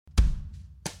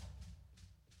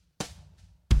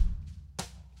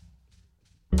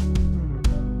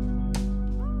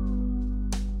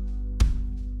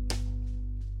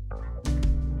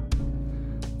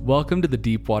Welcome to the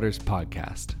Deep Waters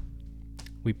Podcast.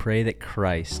 We pray that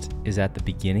Christ is at the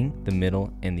beginning, the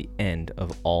middle, and the end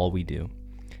of all we do.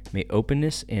 May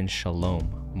openness and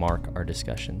shalom mark our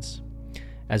discussions.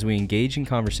 As we engage in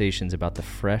conversations about the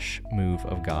fresh move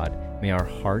of God, may our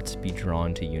hearts be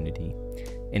drawn to unity.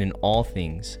 And in all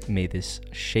things, may this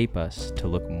shape us to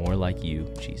look more like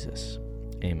you, Jesus.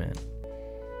 Amen.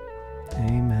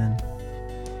 Amen.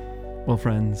 Well,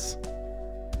 friends,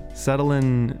 settle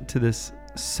in to this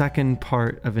second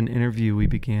part of an interview we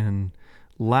began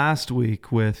last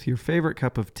week with your favorite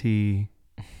cup of tea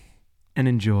and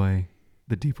enjoy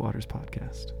the Deep Waters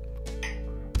Podcast.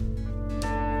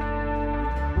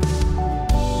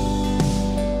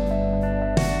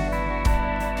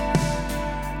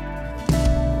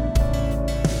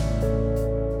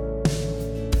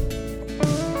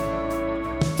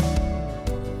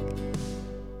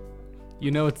 You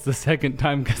know it's the second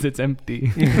time because it's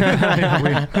empty. We're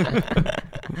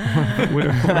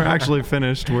actually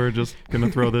finished. We're just going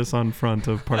to throw this on front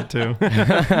of part two.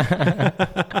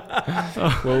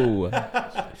 Whoa.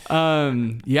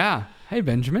 Yeah. Hey,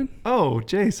 Benjamin. Oh,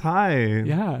 Jace, hi.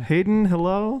 Yeah. Hayden,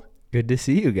 hello. Good to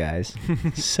see you guys.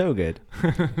 So good.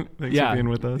 Thanks for being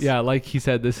with us. Yeah, like he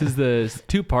said, this is the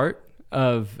two-part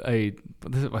of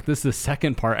this is the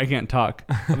second part, I can't talk,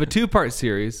 of a two-part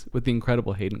series with the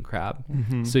incredible Hayden Crabb.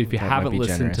 Mm-hmm. So if you That haven't might be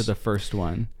listened generous. to the first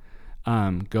one,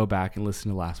 go back and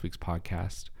listen to last week's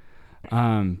podcast.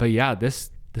 But yeah, this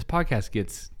podcast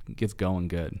gets going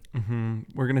good. Mm-hmm.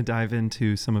 We're going to dive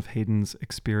into some of Hayden's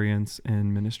experience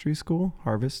in ministry school,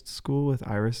 Harvest School with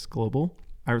Iris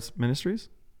Ministries.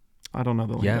 I don't know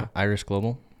the lingo. Yeah, Iris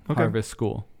Global, Okay. Harvest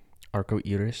School. Arco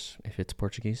Iris, if it's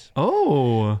Portuguese.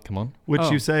 Oh, Come on. which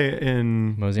Oh. you say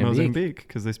in Mozambique. Mozambique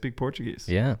because they speak Portuguese.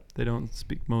 Yeah. They don't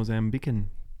speak Mozambican.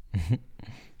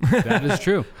 That is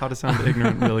true. How to sound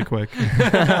ignorant really quick.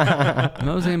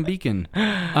 Mozambican.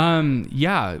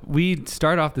 Yeah, we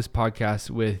start off this podcast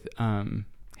with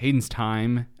Hayden's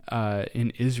time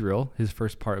in Israel. His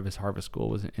first part of his Harvest School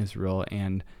was in Israel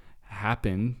and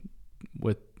happened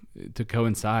to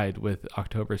coincide with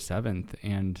October 7th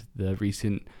and the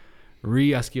recent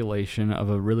re-escalation of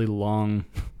a really long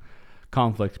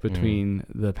conflict between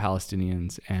the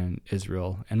Palestinians and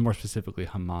Israel, and more specifically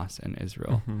Hamas and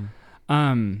Israel.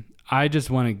 Mm-hmm. I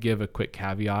just want to give a quick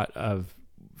caveat of,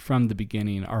 from the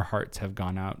beginning, our hearts have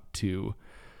gone out to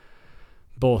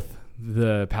both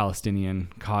the Palestinian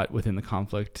caught within the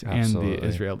conflict Absolutely. and the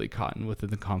Israeli caught within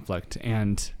the conflict.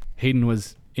 And Hayden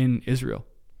was in Israel,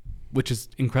 which is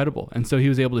incredible. And so he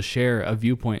was able to share a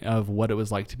viewpoint of what it was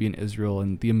like to be in Israel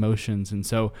and the emotions. And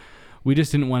so we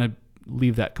just didn't want to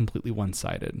leave that completely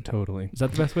one-sided. Totally. Is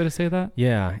that the best way to say that?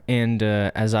 Yeah, and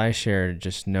as I shared,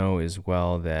 just know as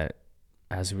well that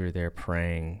as we were there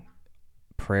praying,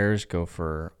 prayers go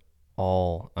for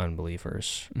all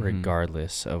unbelievers,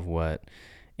 regardless of what,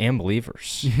 and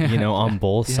believers, on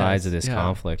both sides of this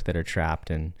conflict that are trapped.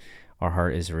 And our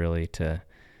heart is really to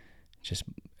just,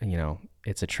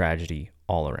 it's a tragedy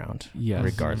all around,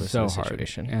 regardless of the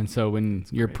situation. And so when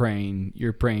you're praying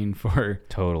for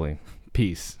Totally.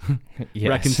 peace, Yes.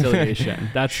 reconciliation.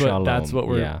 That's Shalom. what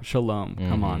we're, Yeah. shalom.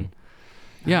 Come Mhm. on.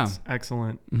 Yeah. That's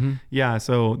excellent. Mm-hmm. Yeah,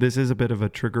 so this is a bit of a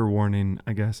trigger warning,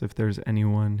 I guess, if there's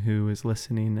anyone who is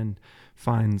listening and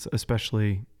finds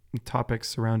especially topics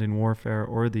surrounding warfare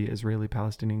or the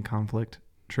Israeli-Palestinian conflict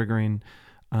triggering.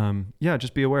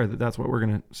 Just be aware that that's what we're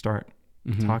going to start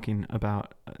talking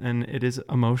about. And it is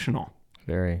emotional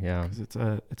Very, yeah. because it's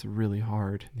a really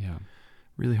hard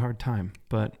time.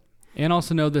 But And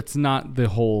also know that's not the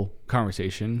whole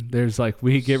conversation. There's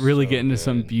we get into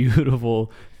some beautiful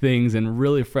things and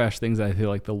really fresh things that I feel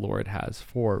like the Lord has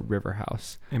for River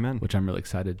House, amen. which I'm really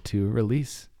excited to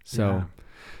release. So Yeah.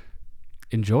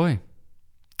 enjoy.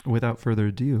 Without further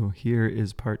ado, here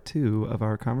is part 2 of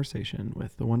our conversation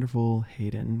with the wonderful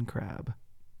Hayden Crabb.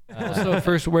 So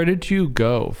first, where did you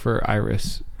go for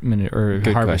Iris Good Harvest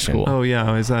question. School? Oh,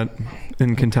 yeah. Is that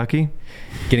in Kentucky?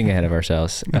 Getting ahead of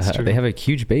ourselves. That's true. They have a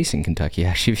huge base in Kentucky,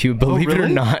 actually, if you believe it or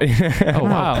really? not. Oh,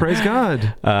 wow. Praise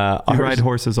God. You ride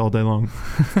horses all day long.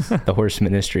 The horse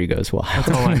ministry goes wild.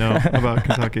 That's all I know about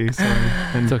Kentucky. So,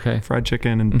 and It's okay. fried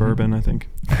chicken and bourbon, I think.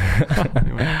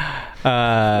 Anyway.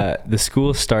 The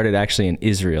school started actually in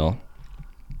Israel,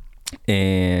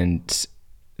 and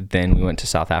then we went to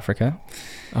South Africa,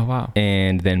 Oh, wow.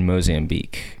 and then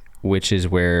Mozambique, which is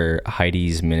where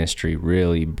Heidi's ministry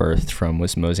really birthed from,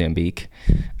 was Mozambique.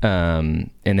 And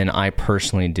then I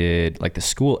personally did, the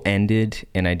school ended,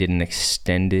 and I did an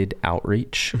extended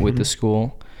outreach with the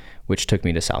school, which took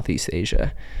me to Southeast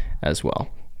Asia as well.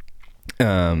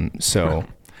 So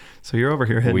So you're over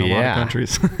here hitting a lot of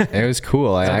countries. It was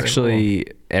cool.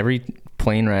 Every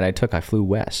plane ride I took, I flew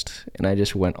west, and I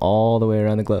just went all the way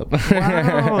around the globe.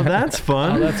 Wow, that's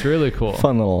fun. Oh, that's really cool.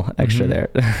 Fun little extra there.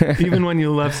 Even when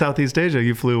you left Southeast Asia,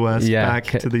 you flew west back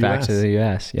to the back US. to the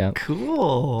US. Yeah.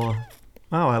 Cool.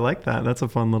 Wow, I like that. That's a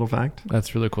fun little fact.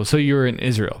 That's really cool. So you were in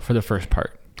Israel for the first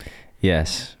part.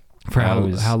 Yes. For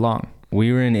how long?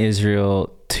 We were in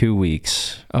Israel 2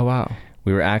 weeks. Oh, wow.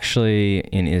 We were actually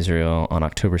in Israel on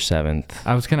October 7th.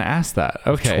 I was going to ask that.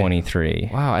 Okay.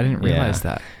 23. Wow, I didn't realize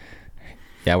that.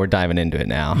 Yeah, we're diving into it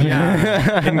now.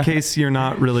 Yeah. In case you're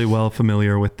not really well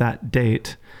familiar with that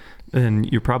date, then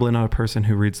you're probably not a person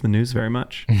who reads the news very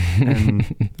much. And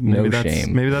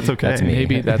shame. Maybe that's okay. That's me.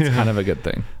 Maybe that's kind of a good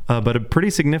thing. But a pretty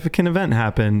significant event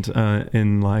happened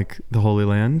in like the Holy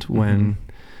Land when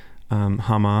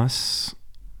Hamas,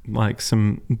 like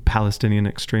some Palestinian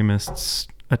extremists,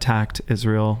 attacked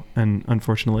Israel, and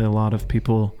unfortunately a lot of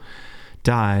people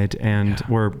died and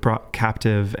were brought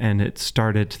captive, and it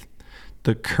started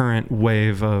the current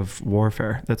wave of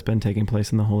warfare that's been taking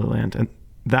place in the Holy Land. And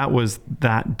that was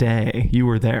that day. You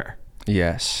were there.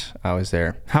 Yes, I was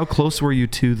there. How close were you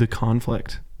to the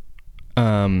conflict?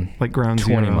 Like ground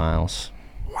 20 zero? miles.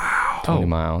 Wow. 20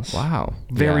 miles. Wow.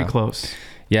 Very close.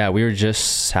 Yeah, we were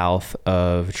just south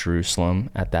of Jerusalem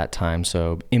at that time,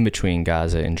 so in between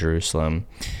Gaza and Jerusalem.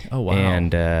 Oh, wow.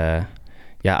 And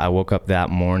I woke up that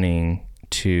morning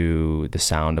to the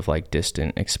sound of like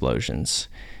distant explosions.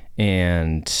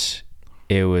 And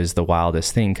it was the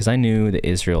wildest thing, because I knew that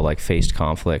Israel like faced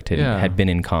conflict and had been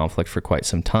in conflict for quite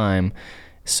some time.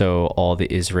 So all the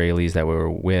Israelis that we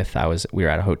were with, we were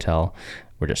at a hotel,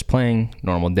 we're just playing,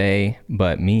 normal day.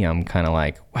 But me, I'm kind of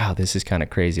like, wow, this is kind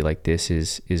of crazy. Like, this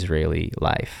is Israeli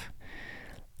life.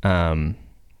 And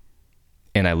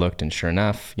I looked, and sure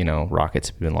enough, rockets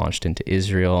have been launched into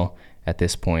Israel. At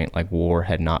this point, like, war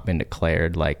had not been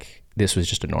declared. Like, this was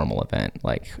just a normal event.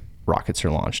 Like, rockets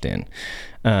are launched in.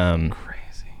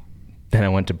 Crazy. Then I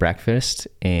went to breakfast,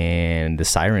 and the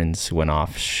sirens went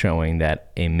off showing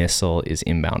that a missile is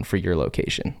inbound for your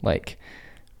location. Like,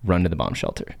 run to the bomb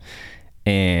shelter.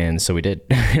 And so we did.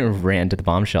 Ran to the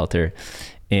bomb shelter.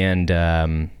 And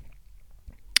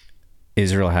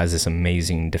Israel has this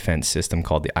amazing defense system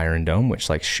called the Iron Dome,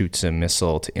 which like shoots a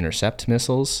missile to intercept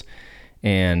missiles.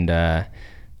 And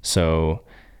so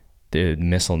the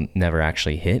missile never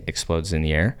actually hit, explodes in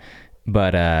the air.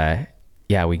 But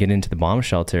we get into the bomb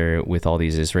shelter with all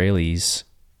these Israelis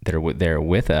that are there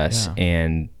with us,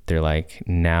 and they're like,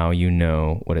 now you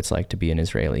know what it's like to be an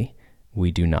Israeli. We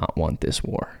do not want this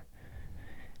war.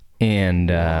 And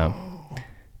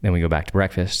then we go back to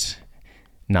breakfast.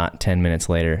 Not 10 minutes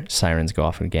later, sirens go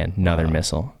off again, another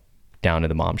missile down to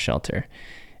the bomb shelter.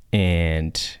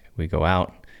 And we go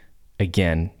out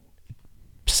again,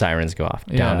 sirens go off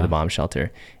down to the bomb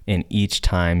shelter. And each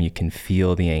time you can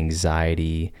feel the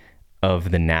anxiety of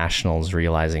the nationals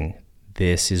realizing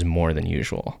this is more than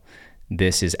usual.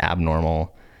 This is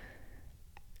abnormal.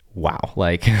 Wow.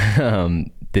 Like,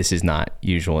 this is not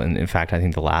usual. And in fact, I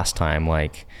think the last time,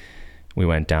 like, we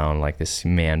went down, like, this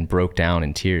man broke down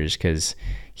in tears because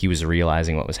he was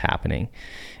realizing what was happening.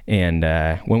 And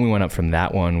when we went up from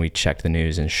that one, we checked the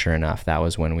news, and sure enough, that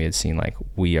was when we had seen, like,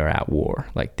 we are at war.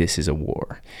 Like, this is a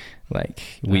war. Like,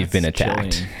 we've been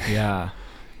attacked. Chilling. Yeah.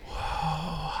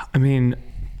 I mean,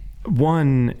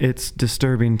 one, it's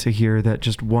disturbing to hear that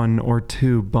just 1 or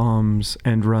 2 bombs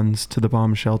and runs to the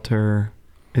bomb shelter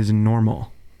is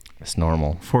normal. It's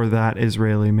normal. For that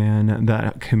Israeli man,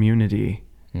 that community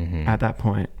at that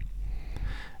point.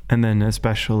 And then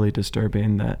especially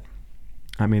disturbing that,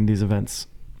 I mean, these events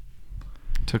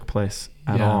took place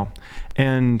at all.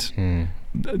 And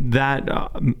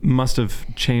that must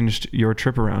have changed your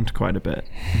trip around quite a bit.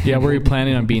 Yeah, were you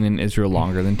planning on being in Israel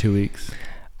longer than 2 weeks?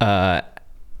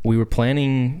 We were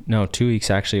planning, 2 weeks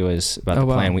actually was about the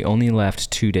plan. We only left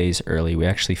 2 days early. We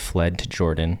actually fled to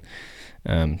Jordan.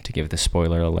 To give the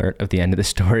spoiler alert of the end of the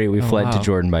story, we fled to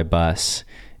Jordan by bus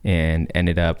and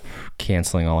ended up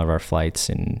canceling all of our flights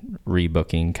and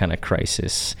rebooking, kind of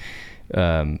crisis,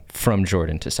 from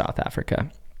Jordan to South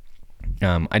Africa.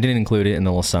 I didn't include it in the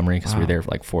little summary because we were there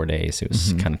for like 4 days. It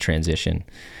was kind of transition.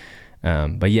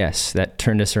 But yes, that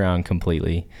turned us around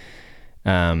completely.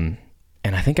 And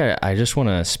I think I just want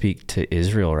to speak to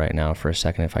Israel right now for a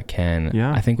second, if I can.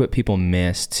 Yeah. I think what people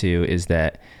miss too is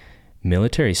that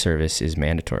military service is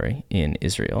mandatory in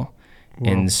Israel.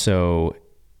 Whoa. And so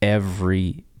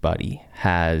everybody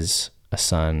has a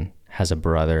son, has a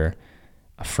brother,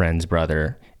 a friend's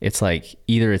brother. It's like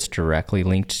either it's directly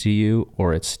linked to you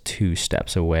or it's 2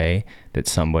 steps away that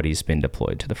somebody's been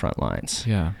deployed to the front lines.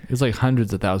 Yeah. It was like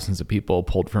hundreds of thousands of people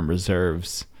pulled from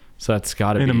reserves So that's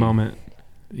got to be in a moment.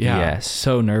 Yeah. Yes.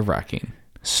 So nerve-wracking.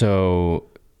 So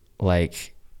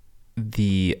like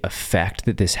the effect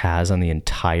that this has on the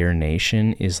entire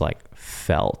nation is like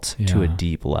felt to a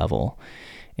deep level.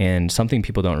 And something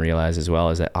people don't realize as well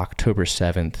is that October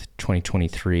 7th,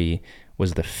 2023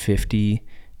 was the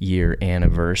 50-year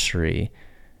anniversary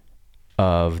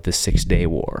of the 6-Day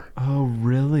War. Oh,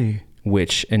 really?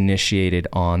 Which initiated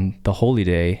on the Holy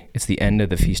Day. It's the end of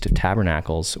the Feast of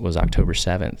Tabernacles was October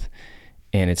 7th.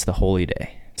 And it's the Holy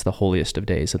Day. It's the holiest of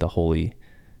days of the Holy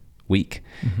Week.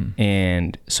 Mm-hmm.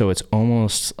 And so it's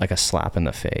almost like a slap in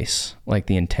the face, like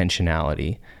the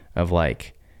intentionality of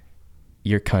like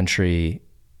your country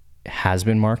has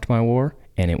been marked by war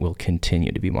and it will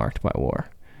continue to be marked by war.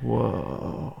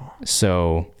 Whoa.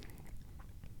 So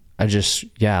I just,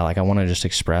 like I want to just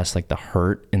express like the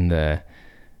hurt and the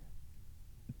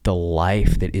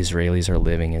life that Israelis are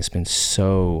living has been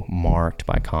so marked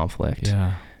by conflict.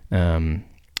 Yeah. And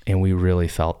we really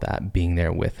felt that being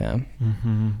there with them.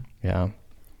 Mm-hmm. Yeah.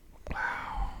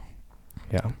 Wow.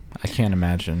 Yeah. I can't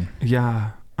imagine.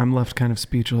 Yeah. I'm left kind of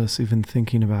speechless even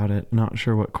thinking about it. Not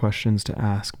sure what questions to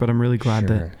ask, but I'm really glad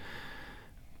that,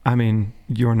 I mean,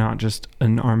 you're not just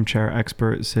an armchair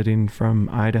expert sitting from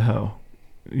Idaho.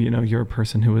 You know, you're a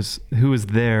person who was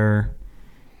there.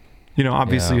 You know,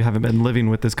 obviously you haven't been living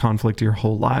with this conflict your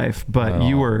whole life, but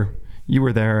you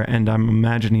were there, and I'm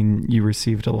imagining you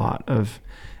received a lot of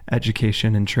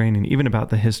education and training, even about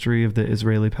the history of the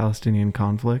Israeli-Palestinian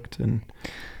conflict. And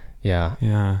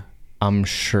yeah, I'm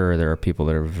sure there are people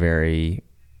that are very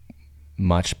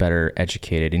much better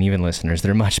educated, and even listeners that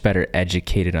are much better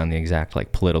educated on the exact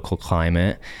like political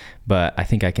climate. But I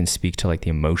think I can speak to like the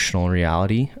emotional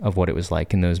reality of what it was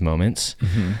like in those moments.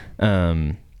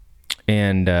 Mm-hmm.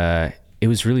 And it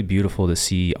was really beautiful to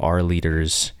see our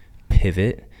leaders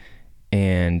pivot,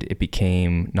 and it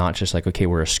became not just like, okay,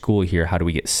 we're a school here, how do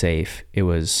we get safe? It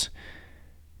was,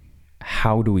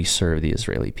 how do we serve the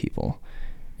Israeli people?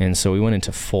 And so we went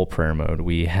into full prayer mode.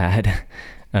 We had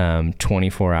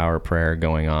 24-hour prayer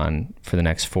going on for the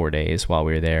next 4 days while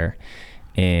we were there.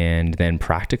 And then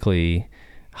practically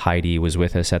Heidi was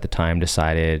with us at the time,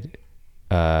 decided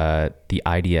the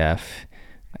IDF,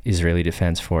 Israeli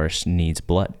Defense Force, needs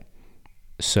blood.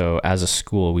 So as a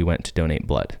school, we went to donate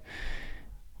blood.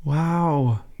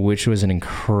 Wow. Which was an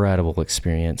incredible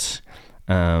experience.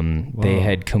 They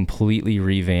had completely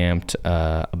revamped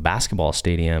a basketball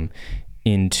stadium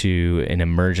into an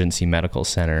emergency medical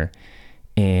center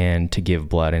and to give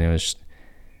blood. And it was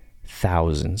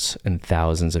thousands and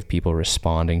thousands of people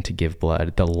responding to give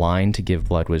blood. The line to give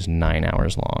blood was 9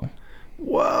 hours long.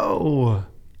 Whoa.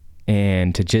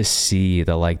 And to just see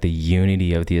the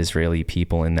unity of the Israeli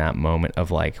people in that moment of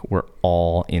like, we're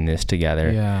all in this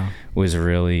together was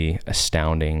really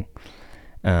astounding.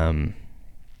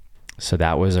 So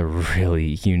that was a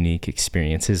really unique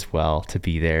experience as well, to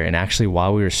be there. And actually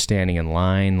while we were standing in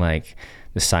line, like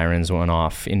the sirens went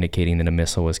off indicating that a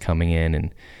missile was coming in,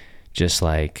 and just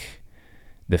like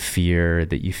the fear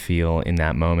that you feel in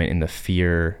that moment, and the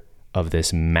fear of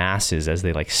this masses as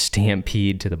they like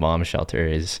stampede to the bomb shelter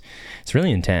it's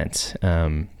really intense.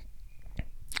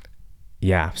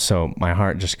 So my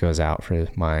heart just goes out for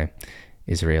my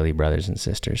Israeli brothers and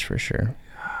sisters for sure.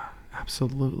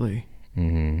 Absolutely.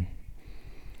 Mm-hmm.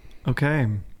 Okay.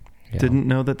 Yeah. Didn't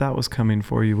know that was coming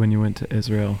for you when you went to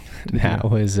Israel. That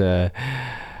was a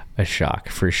shock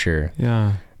for sure.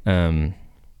 Yeah.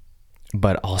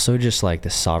 But also just like the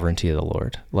sovereignty of the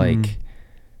Lord. Like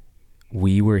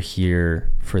we were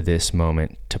here for this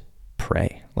moment to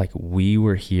pray. Like we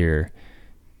were here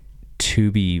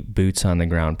to be boots on the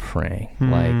ground praying.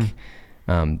 Like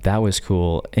that was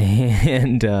cool.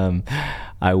 And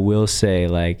I will say,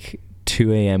 like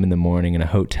 2 a.m. in the morning in a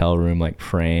hotel room, like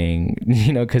praying,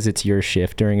 you know, because it's your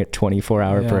shift during a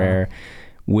 24-hour prayer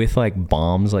with like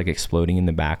bombs like exploding in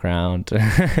the background.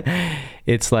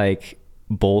 It's like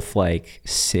both like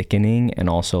sickening and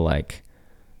also like,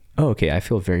 oh, okay, I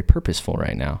feel very purposeful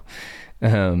right now.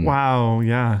 Wow.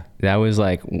 Yeah. That was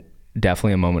like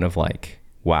definitely a moment of like,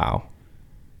 wow,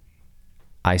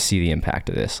 I see the impact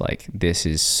of this. Like, this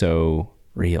is so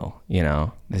real, you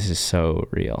know, this is so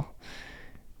real.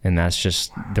 And that's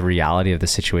just the reality of the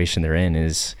situation they're in.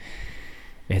 Is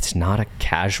it's not a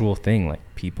casual thing. Like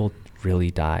people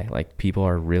really die. Like people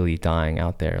are really dying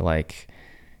out there. Like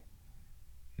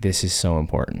this is so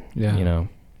important, you know?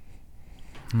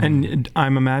 And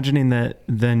I'm imagining that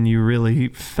then you really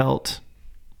felt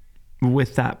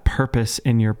with that purpose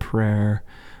in your prayer,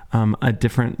 a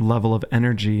different level of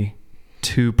energy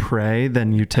to pray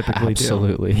than you typically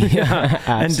Absolutely. do. Yeah.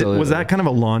 Absolutely. And was that kind of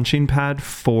a launching pad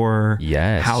for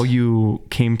how you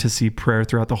came to see prayer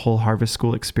throughout the whole Harvest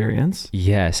School experience?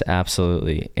 Yes,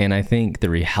 absolutely. And I think the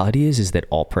reality is that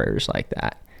all prayer is like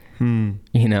that. You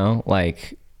know,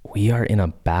 like we are in a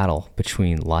battle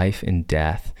between life and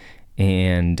death,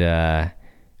 and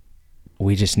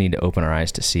we just need to open our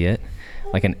eyes to see it.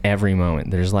 Like in every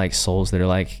moment, there's like souls that are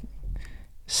like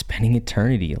spending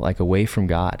eternity like away from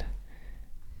God.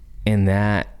 And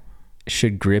that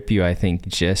should grip you, I think,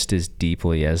 just as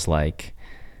deeply as like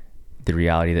the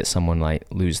reality that someone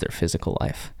might lose their physical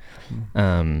life.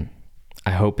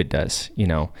 I hope it does, you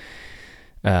know.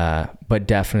 But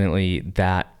definitely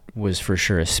that was for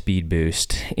sure a speed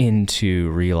boost into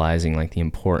realizing like the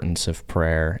importance of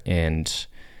prayer and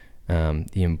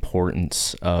the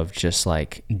importance of just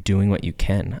like doing what you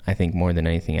can. I think more than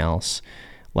anything else,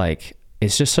 like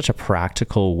it's just such a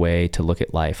practical way to look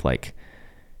at life. Like,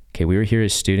 okay, we were here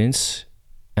as students,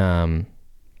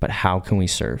 but how can we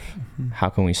serve? How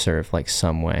can we serve? Like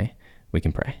some way we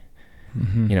can pray.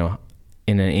 You know,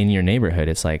 in your neighborhood,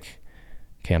 it's like,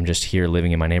 okay, I'm just here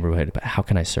living in my neighborhood, but how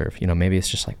can I serve? You know, maybe it's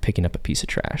just like picking up a piece of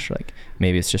trash. Like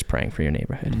maybe it's just praying for your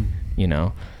neighborhood, you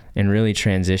know, and really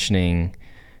transitioning.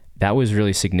 That was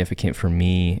really significant for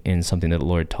me in something that the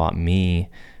Lord taught me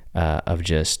of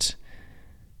just,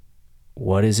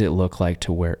 what does it look like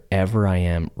to wherever I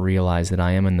am, realize that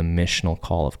I am in the missional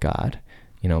call of God?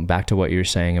 You know, back to what you're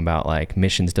saying about like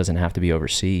missions doesn't have to be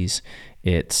overseas.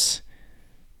 It's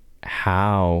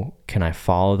how can I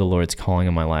follow the Lord's calling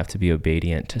in my life to be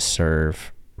obedient, to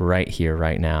serve right here,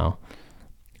 right now?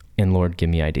 And Lord, give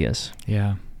me ideas.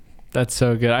 Yeah, that's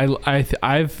so good.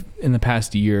 I've in the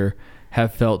past year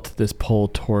have felt this pull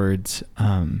towards,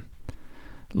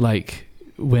 like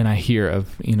when I hear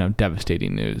of, you know,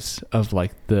 devastating news of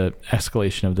like the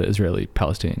escalation of the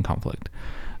Israeli-Palestinian conflict,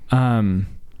 I'm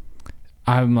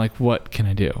like, what can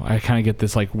I do? I kind of get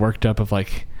this like worked up of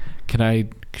like,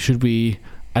 should we?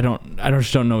 I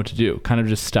just don't know what to do. Kind of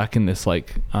just stuck in this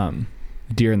like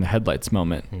deer in the headlights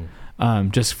moment,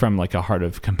 just from like a heart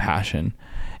of compassion.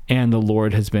 And the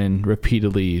Lord has been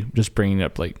repeatedly just bringing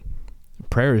up like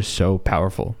prayer is so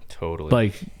powerful. Totally.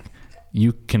 Like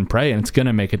you can pray and it's going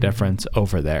to make a difference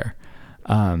over there.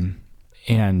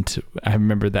 And I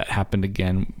remember that happened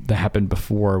again. That happened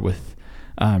before with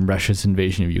Russia's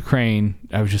invasion of Ukraine.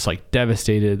 I was just like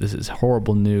devastated. This is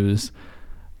horrible news.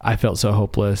 I felt so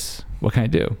hopeless. What can I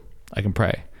do? I can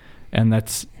pray. And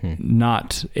that's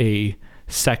not a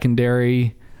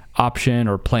secondary option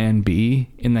or plan B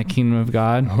in the kingdom of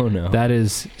God. Oh no. That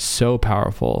is so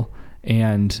powerful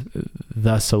and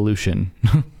the solution,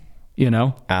 you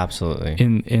know? Absolutely.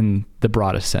 In the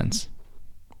broadest sense.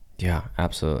 Yeah,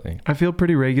 absolutely. I feel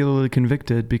pretty regularly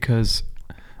convicted because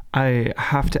I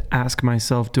have to ask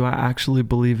myself, do I actually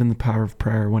believe in the power of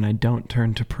prayer when I don't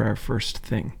turn to prayer first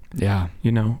thing? Yeah.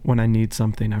 You know, when I need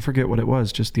something. I forget what it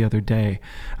was just the other day.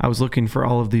 I was looking for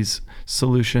all of these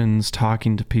solutions,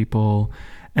 talking to people,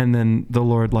 and then the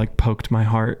Lord like poked my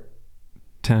heart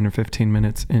 10 or 15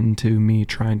 minutes into me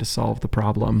trying to solve the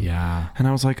problem. Yeah. And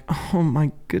I was like, oh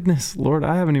my goodness, Lord,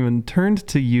 I haven't even turned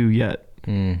to you yet.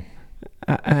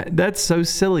 That's so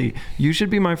silly. You should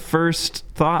be my first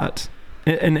thought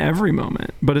in every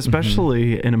moment, but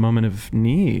especially in a moment of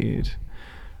need.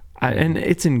 And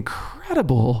it's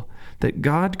incredible that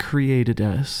God created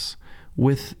us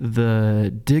with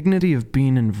the dignity of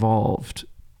being involved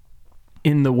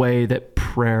in the way that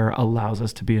prayer allows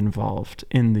us to be involved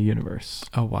in the universe.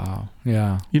 Oh, wow.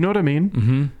 Yeah. You know what I mean?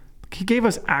 Mm-hmm. He gave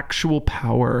us actual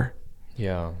power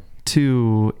Yeah.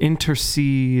 to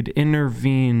intercede,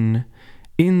 intervene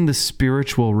in the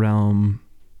spiritual realm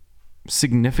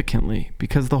significantly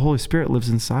because the Holy Spirit lives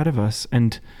inside of us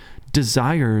and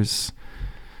desires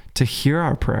to hear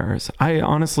our prayers. I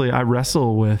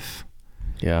wrestle with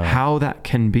how that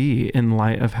can be in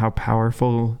light of how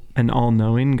powerful and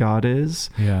all-knowing God is.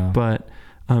 Yeah. But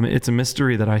it's a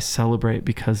mystery that I celebrate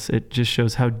because it just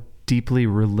shows how deeply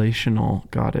relational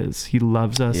God is. He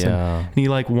loves us and he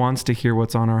like wants to hear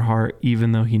what's on our heart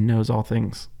even though he knows all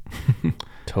things.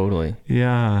 Totally.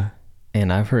 Yeah.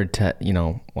 And I've heard,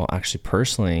 actually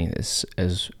personally, this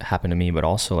has happened to me, but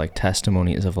also like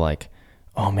testimonies of like,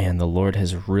 oh man, the Lord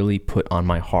has really put on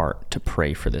my heart to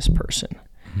pray for this person.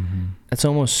 Mm-hmm. That's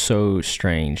almost so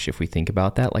strange if we think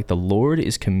about that. Like the Lord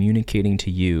is communicating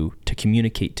to you to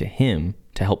communicate to him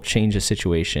to help change a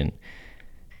situation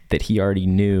that he already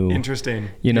knew. Interesting.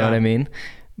 You know what I mean?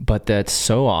 But that's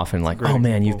so often like, oh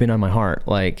man, you've been on my heart.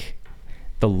 Like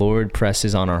the Lord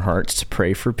presses on our hearts to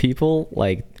pray for people.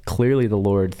 Like clearly the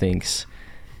Lord thinks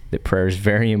that prayer is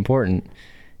very important.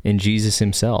 And Jesus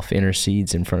himself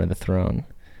intercedes in front of the throne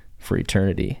for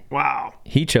eternity. Wow.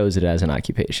 He chose it as an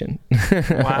occupation.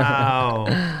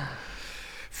 Wow.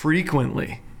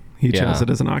 Frequently, he chose it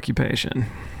as an occupation.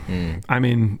 I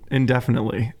mean,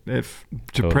 indefinitely. If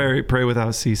to pray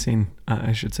without ceasing,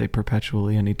 I should say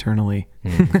perpetually and eternally.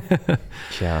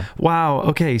 Yeah. Wow.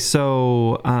 Okay.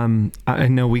 So I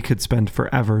know we could spend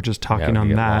forever just talking on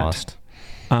that. Lost.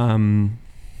 And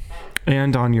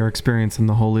on your experience in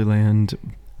the Holy Land.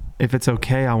 If it's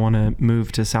okay, I want to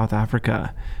move to South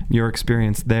Africa. Your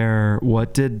experience there.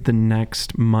 What did the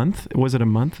next month? Was it a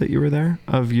month that you were there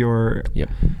of your time?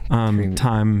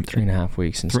 3.5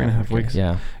 weeks. In 3.5 weeks.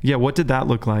 Yeah. Yeah. What did that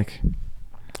look like?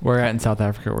 Where at in South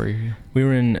Africa were you? We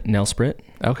were in Nelspruit.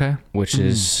 Okay. Which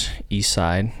is east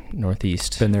side,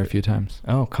 northeast. Been there a few times.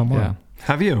 Oh, come on. Yeah.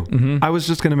 Have you? Mm-hmm. I was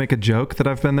just going to make a joke that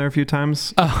I've been there a few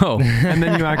times. Oh. And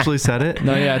then you actually said it.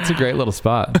 No, yeah, it's a great little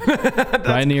spot.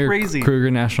 Right near crazy. Kruger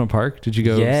National Park. Did you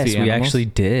go Yes, see we animals? actually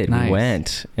did. Nice. We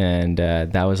went, and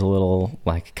that was a little,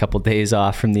 like a couple days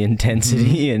off from the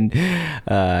intensity, and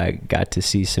got to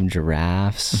see some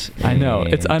giraffes. I know.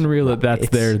 It's and unreal that that's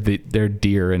their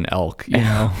deer and elk, you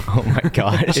know? Oh my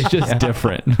gosh. It's just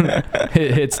different.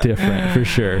 It's different for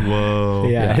sure. Whoa.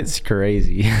 Yeah, it's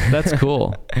crazy. That's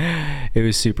cool. It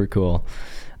was super cool.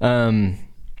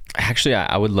 Actually,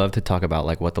 I would love to talk about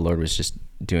like what the Lord was just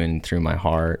doing through my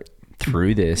heart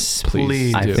through this.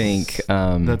 Please I do. think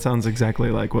that sounds exactly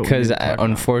like what we because need to talk about.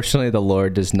 unfortunately the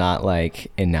Lord does not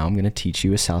like, and now I'm going to teach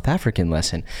you a South African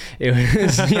lesson. It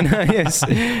was, yes,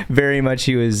 very much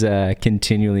he was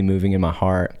continually moving in my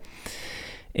heart,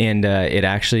 and it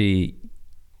actually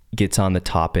gets on the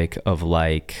topic of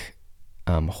like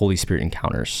Holy Spirit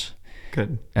encounters.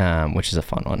 Good. Which is a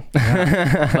fun one.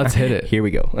 Yeah. Let's hit it. Here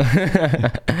we go.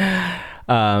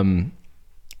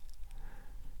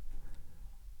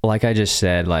 Like I just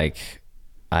said, like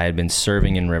I had been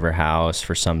serving in River House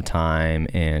for some time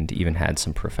and even had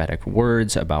some prophetic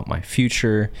words about my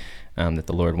future, that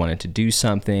the Lord wanted to do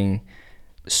something.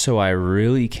 So I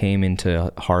really came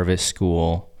into Harvest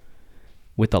School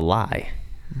with a lie.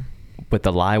 But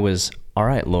the lie was, all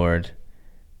right, Lord,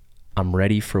 I'm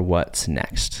ready for what's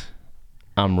next.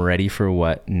 I'm ready for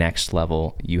what next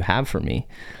level you have for me.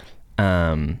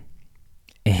 And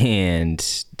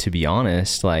to be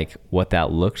honest, like what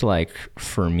that looked like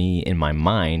for me in my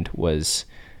mind was,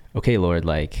 okay, Lord,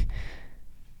 like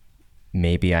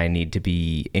maybe I need to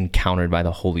be encountered by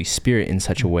the Holy Spirit in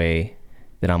such a way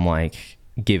that I'm like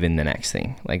given the next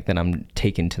thing, like that I'm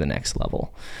taken to the next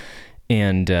level.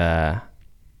 And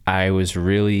I was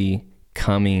really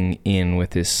coming in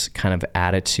with this kind of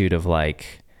attitude of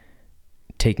like,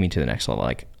 take me to the next level.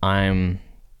 Like I'm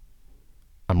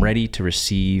ready to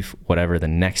receive whatever the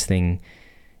next thing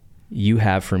you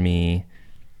have for me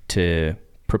to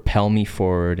propel me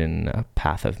forward in a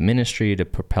path of ministry, to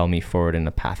propel me forward in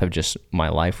a path of just my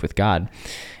life with God.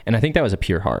 And I think that was a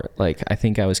pure heart. Like I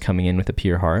think I was coming in with a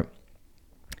pure heart.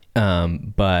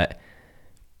 But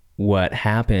what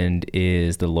happened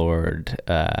is the Lord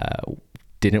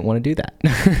didn't want to do that.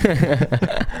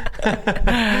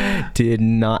 Did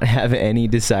not have any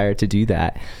desire to do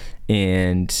that.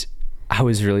 And I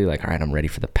was really like, all right, I'm ready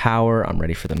for the power. I'm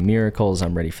ready for the miracles.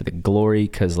 I'm ready for the glory.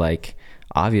 Cause like,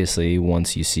 obviously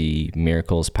once you see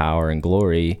miracles, power, and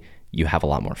glory, you have a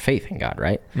lot more faith in God,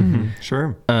 right? Mm-hmm.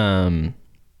 Sure.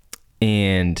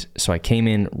 And so I came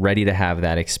in ready to have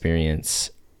that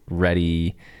experience,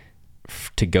 ready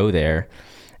to go there.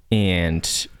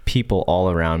 And people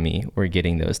all around me were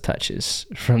getting those touches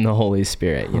from the Holy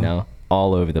Spirit, you know,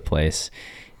 all over the place.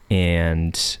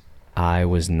 And I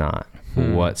was not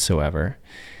whatsoever.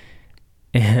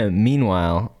 And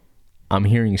meanwhile, I'm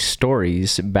hearing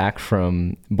stories back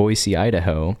from Boise,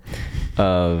 Idaho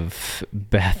of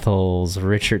Bethel's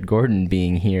Richard Gordon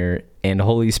being here and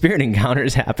Holy Spirit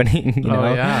encounters happening, you know?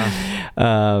 Oh,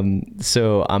 yeah.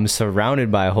 So I'm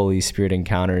surrounded by Holy Spirit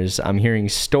encounters. I'm hearing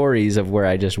stories of where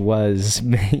I just was,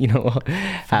 you know,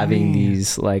 having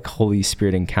these like Holy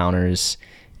Spirit encounters.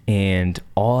 And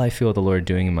all I feel the Lord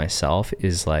doing in myself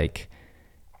is like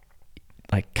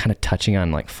kind of touching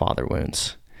on like father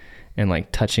wounds and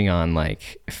like touching on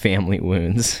like family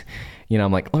wounds. You know,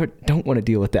 I'm like, Lord, don't want to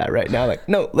deal with that right now. Like,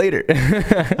 no, later.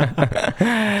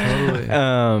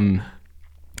 Totally.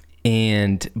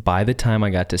 And by the time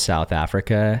I got to South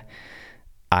Africa,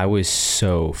 I was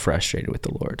so frustrated with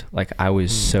the Lord. Like I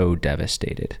was so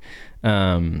devastated.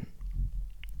 I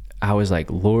was like,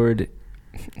 Lord,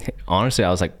 honestly, I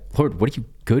was like, Lord, what are you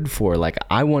good for? Like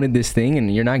I wanted this thing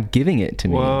and you're not giving it to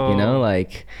me. Whoa. You know,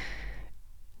 like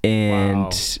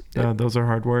And those are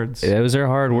hard words. Those are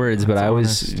hard words, but I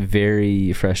was honest.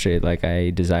 very frustrated. Like, I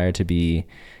desire to be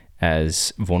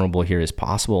as vulnerable here as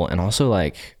possible. And also,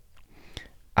 like,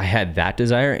 I had that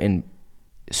desire, and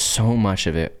so much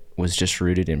of it was just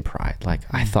rooted in pride. Like,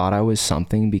 I thought I was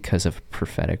something because of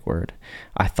prophetic word.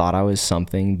 I thought I was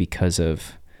something because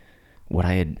of what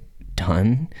I had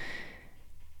done.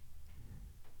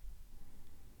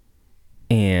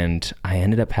 And I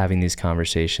ended up having these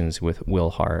conversations with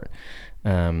Will Hart,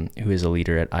 who is a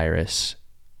leader at Iris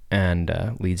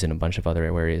and leads in a bunch of other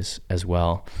areas as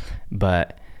well.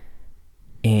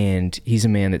 And he's a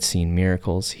man that's seen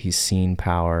miracles. He's seen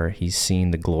power. He's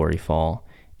seen the glory fall.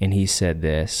 And he said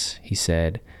this. He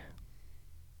said,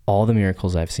 all the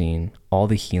miracles I've seen, all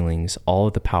the healings, all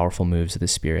of the powerful moves of the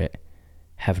Spirit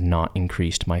have not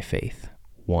increased my faith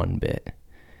one bit.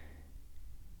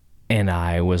 And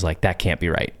I was like, that can't be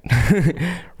right.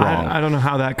 Wrong. I don't know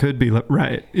how that could be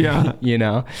right. Yeah. You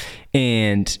know?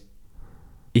 And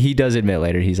he does admit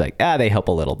later, he's like, they help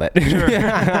a little bit. Sure.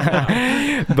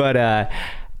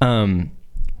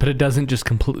 But it doesn't just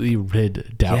completely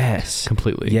rid doubt. Yes.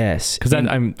 Completely. Yes. Because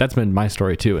that's been my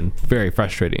story too, and very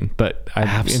frustrating. But I'm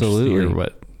absolutely interested to hear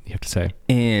what you have to say.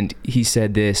 And he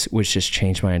said this, which just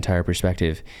changed my entire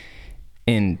perspective.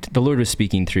 And the Lord was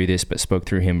speaking through this, but spoke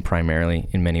through him primarily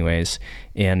in many ways.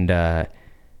 And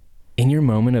in your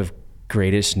moment of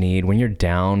greatest need, when you're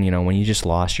down, when you just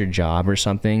lost your job or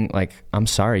something, like, I'm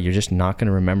sorry, you're just not going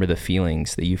to remember the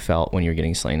feelings that you felt when you're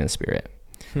getting slain in the Spirit.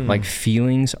 Like,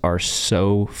 feelings are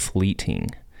so fleeting.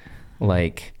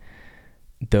 Like,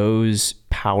 those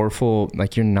powerful,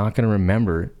 like, you're not going to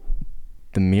remember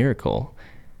the miracle.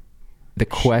 The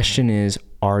question is,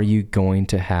 are you going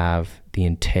to have the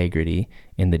integrity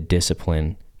and the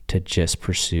discipline to just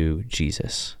pursue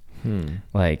Jesus?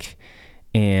 Like,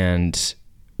 and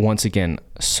once again,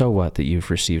 so what that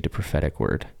you've received a prophetic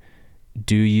word?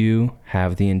 Do you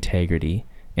have the integrity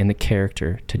and the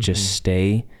character to just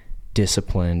stay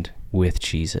disciplined with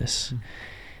Jesus?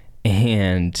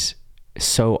 And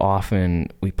so often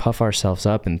we puff ourselves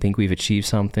up and think we've achieved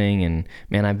something. And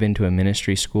man, I've been to a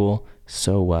ministry school.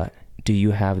 So what? Do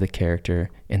you have the character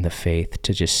and the faith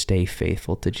to just stay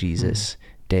faithful to Jesus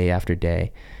day after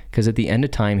day? Because at the end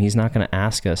of time, he's not going to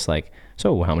ask us like,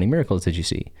 so how many miracles did you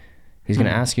see? He's going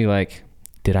to ask you like,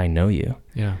 did I know you?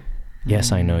 Yeah.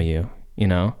 Yes, I know you,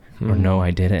 or no, I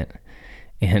didn't.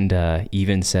 And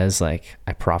even says like,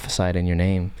 I prophesied in your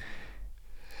name,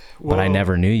 but I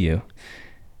never knew you.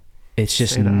 It's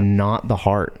just not the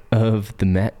heart of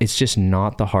it's just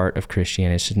not the heart of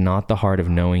Christianity. It's just not the heart of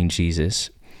knowing Jesus,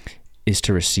 is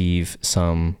to receive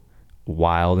some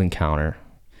wild encounter.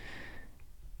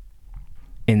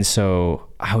 And so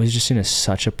I was just in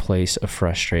such a place of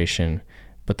frustration,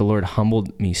 but the Lord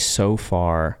humbled me so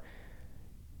far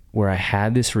where I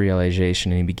had this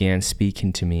realization, and he began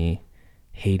speaking to me,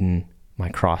 Hayden, my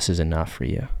cross is enough for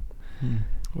you.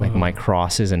 Like, my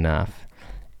cross is enough.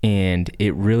 And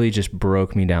it really just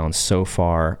broke me down so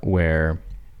far where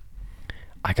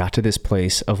I got to this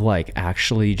place of like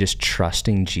actually just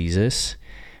trusting Jesus,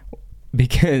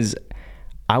 because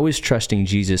I was trusting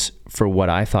Jesus for what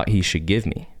I thought he should give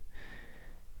me.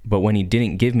 But when he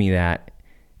didn't give me that,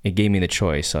 it gave me the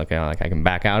choice. Okay, like I can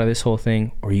back out of this whole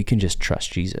thing, or you can just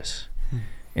trust Jesus.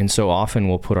 And so often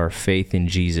we'll put our faith in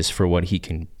Jesus for what he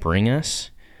can bring us,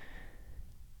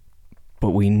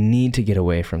 but we need to get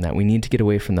away from that. We need to get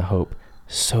away from the hope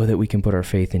so that we can put our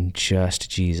faith in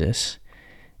just Jesus.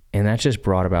 And that just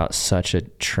brought about such a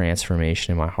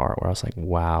transformation in my heart where I was like,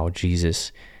 wow,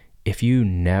 Jesus, if you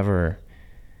never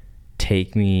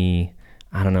take me,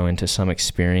 I don't know, into some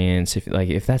experience,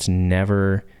 if that's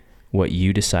never what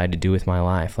you decide to do with my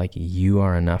life, like, you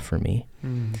are enough for me.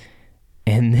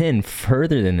 And then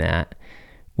further than that,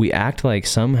 we act like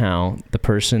somehow the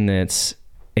person that's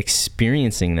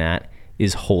experiencing that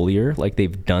is holier, like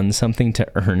they've done something to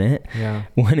earn it,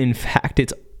 when in fact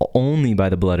it's only by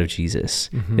the blood of Jesus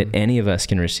that any of us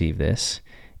can receive this.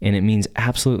 And it means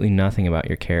absolutely nothing about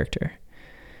your character.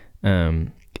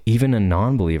 Even a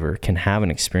non-believer can have an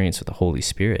experience with the Holy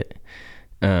Spirit.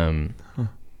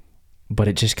 But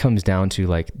it just comes down to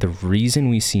like the reason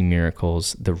we see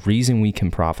miracles, the reason we can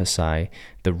prophesy,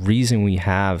 the reason we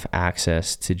have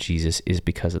access to Jesus is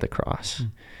because of the cross.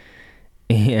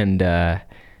 And the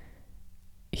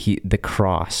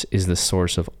cross is the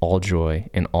source of all joy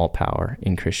and all power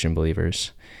in Christian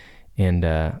believers.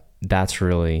 And that's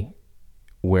really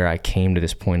where I came to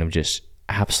this point of just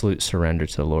absolute surrender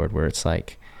to the Lord, where it's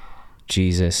like,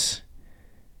 Jesus,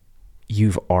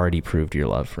 you've already proved your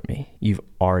love for me. You've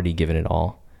already given it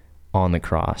all on the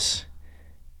cross.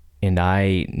 And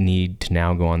I need to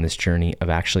now go on this journey of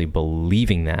actually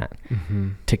believing that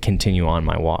to continue on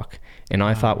my walk. And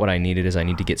I thought what I needed is I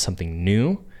need to get something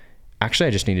new. Actually,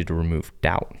 I just needed to remove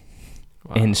doubt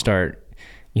and start,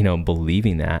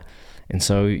 believing that. And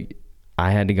so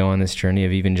I had to go on this journey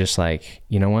of even just like,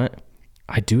 you know what?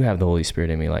 I do have the Holy Spirit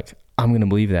in me. Like, I'm going to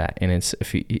believe that. And it's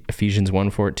Ephesians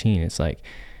 1:14. It's like,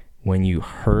 when you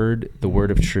heard the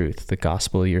word of truth, the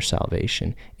gospel of your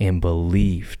salvation, and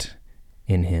believed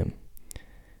in him,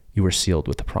 you were sealed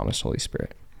with the promised Holy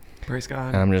Spirit. Praise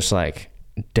God. And I'm just like,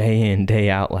 day in, day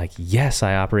out, like, yes,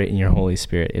 I operate in your Holy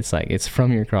Spirit. It's like, it's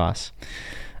from your cross.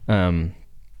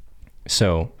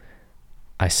 So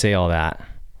I say all that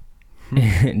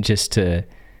just to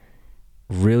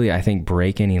really, I think,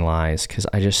 break any lies, because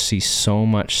I just see so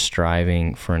much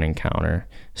striving for an encounter,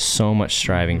 so much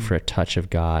striving for a touch of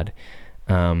God.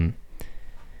 And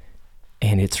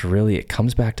it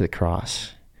comes back to the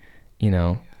cross,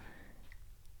 and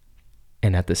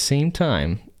at the same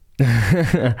time,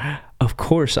 of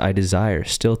course, I desire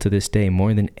still to this day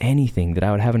more than anything that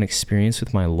I would have an experience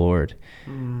with my Lord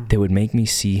that would make me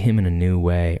see him in a new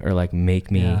way, or like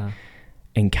make me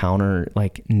encounter,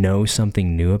 like know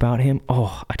something new about him.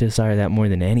 Oh, I desire that more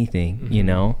than anything,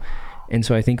 And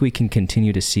so I think we can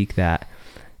continue to seek that.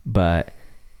 But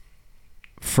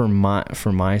for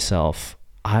myself,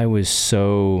 I was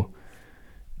so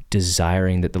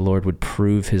desiring that the Lord would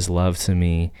prove his love to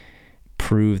me,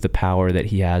 prove the power that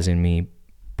he has in me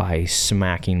by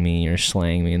smacking me or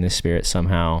slaying me in the Spirit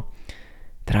somehow,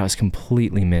 that I was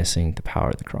completely missing the power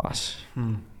of the cross.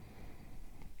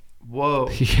 Whoa.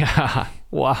 Yeah.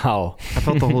 Wow. I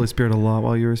felt the Holy Spirit a lot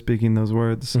while you were speaking those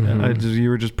words. You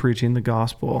were just preaching the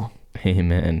gospel.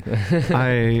 Amen.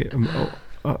 I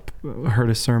heard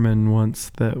a sermon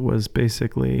once that was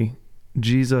basically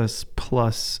Jesus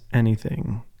plus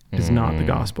anything is not the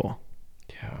gospel.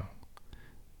 Yeah.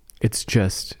 It's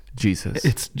just Jesus.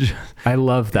 It's just, I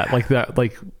love that.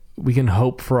 Like we can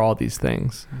hope for all these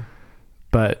things,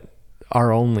 but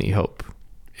our only hope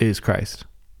is Christ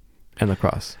and the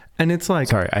cross. and it's like,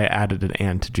 sorry, I added an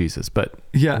 "and" to Jesus, but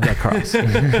yeah, the cross. But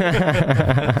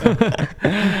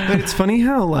it's funny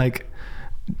how like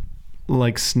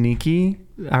sneaky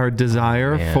our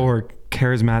desire for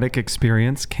charismatic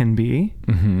experience can be.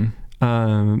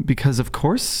 Because of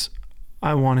course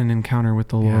I want an encounter with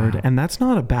the Lord, and that's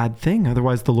not a bad thing.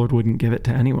 Otherwise the Lord wouldn't give it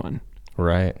to anyone.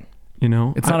 Right. You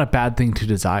know, It's not a bad thing to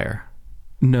desire.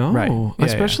 No, Right. Yeah,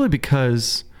 especially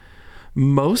because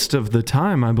most of the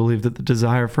time I believe that the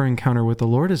desire for encounter with the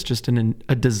Lord is just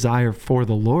a desire for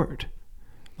the Lord,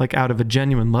 like out of a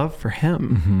genuine love for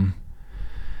him.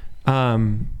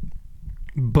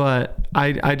 But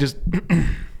I just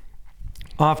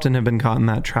often have been caught in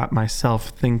that trap myself,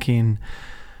 thinking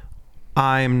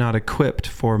I am not equipped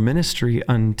for ministry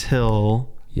until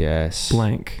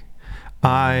blank.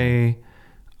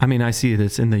 I mean, I see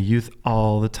this in the youth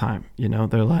all the time. You know,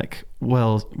 they're like,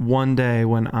 well, one day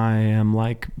when I am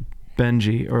like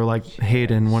Benji or like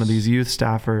Hayden, one of these youth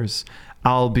staffers,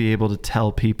 I'll be able to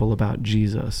tell people about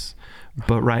Jesus.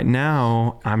 But right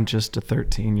now, I'm just a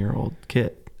 13-year-old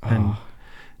kid. And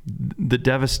the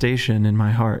devastation in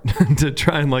my heart to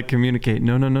try and like communicate,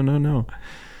 no.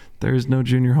 There is no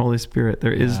junior Holy Spirit.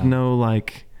 There is no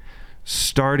like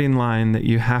starting line that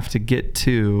you have to get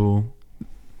to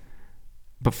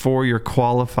before you're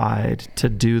qualified to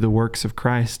do the works of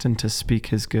Christ and to speak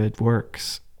his good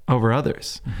works over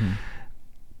others.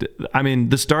 I mean,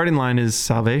 the starting line is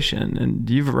salvation, and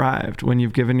you've arrived when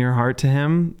you've given your heart to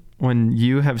him, when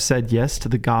you have said yes to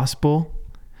the gospel.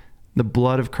 The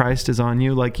blood of Christ is on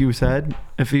you, like you said,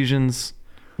 Ephesians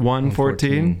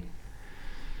 1:14.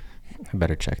 I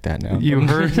better check that now. You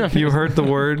heard the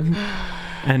word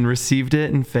and received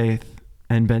it in faith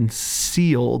and been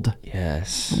sealed.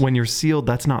 Yes. When you're sealed,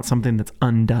 that's not something that's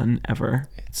undone ever.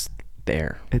 It's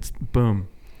there. It's boom.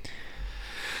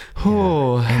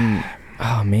 Oh, and,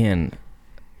 oh man.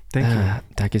 Thank you.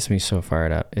 That gets me so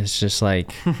fired up. It's just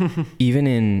like, even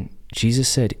in, Jesus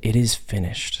said, it is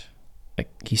finished. Like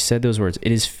he said those words,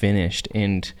 it is finished.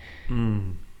 And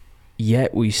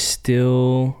yet we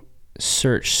still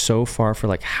search so far for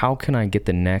like, how can I get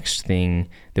the next thing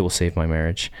that will save my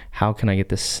marriage? How can I get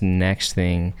this next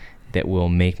thing that will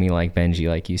make me like Benji,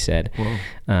 like you said,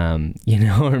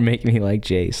 or make me like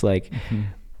Jace? Like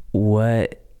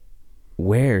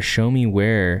show me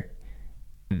where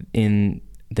in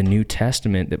the New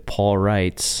Testament that Paul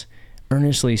writes,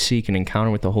 earnestly seek an encounter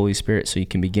with the Holy Spirit so you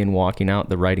can begin walking out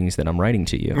the writings that I'm writing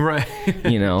to you. Right.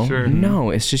 Sure.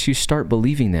 No, it's just you start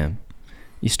believing them.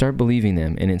 You start believing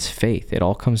them, and it's faith. It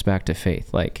all comes back to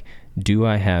faith. Like, do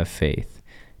I have faith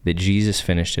that Jesus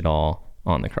finished it all,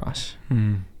 on the cross.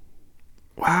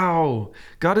 Wow.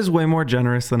 God is way more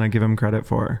generous than I give him credit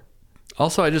for.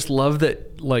 Also, I just love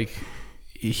that, like,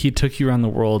 he took you around the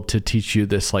world to teach you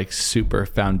this, like, super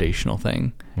foundational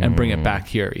thing and bring it back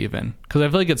here even. Because I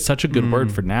feel like it's such a good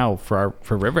word for now for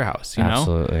River House, you know?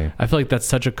 Absolutely. I feel like that's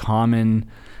such a common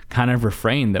kind of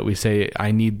refrain that we say,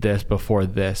 I need this before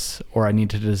this, or I need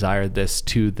to desire this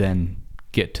to then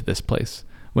get to this place.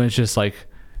 When it's just like,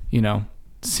 you know,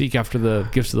 seek after the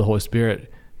gifts of the Holy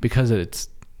Spirit because it's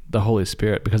the Holy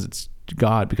Spirit, because it's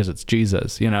God, because it's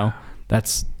Jesus, you know?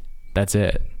 That's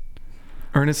it.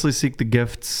 Earnestly seek the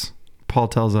gifts, Paul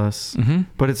tells us,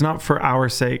 but it's not for our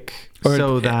sake, Or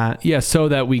so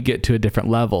that we get to a different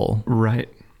level. Right.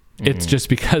 It's just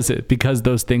because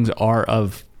those things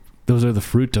those are the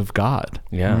fruit of God.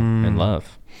 Yeah. And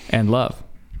love.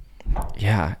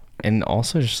 Yeah. And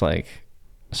also just like,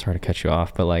 sorry to cut you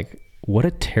off, but like, what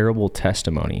a terrible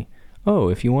testimony. Oh,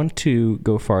 if you want to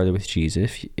go farther with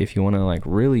Jesus, if you want to like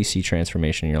really see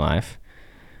transformation in your life,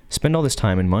 spend all this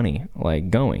time and money like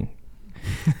going.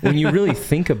 When you really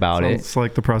think about it, it's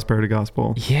like the prosperity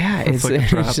gospel. Yeah,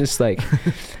 it's just like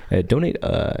donate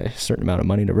a certain amount of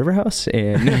money to River House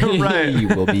and you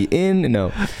will be in.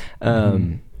 No,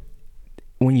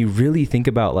 when you really think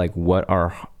about like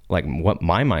what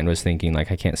my mind was thinking,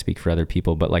 like I can't speak for other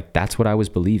people, but like that's what I was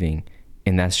believing,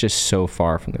 and that's just so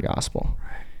far from the gospel.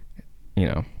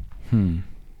 You know.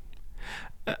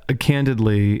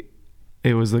 Candidly,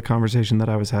 it was the conversation that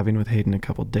I was having with Hayden a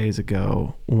couple days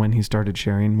ago when you started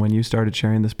sharing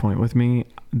this point with me.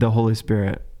 The Holy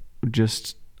Spirit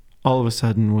just all of a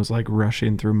sudden was like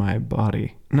rushing through my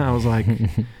body. And I was like,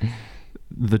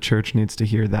 the church needs to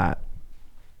hear that.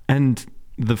 And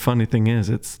the funny thing is,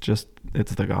 it's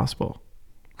the gospel.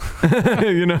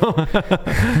 You know,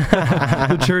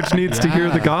 the church needs to hear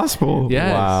the gospel.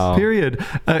 Yes. Wow. Period.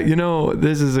 You know,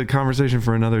 this is a conversation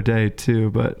for another day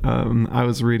too, but I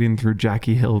was reading through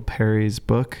Jackie Hill Perry's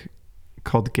book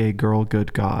called Gay Girl,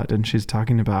 Good God, and she's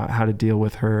talking about how to deal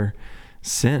with her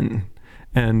sin.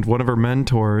 And one of her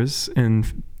mentors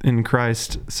in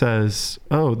Christ says,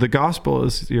 "Oh, the gospel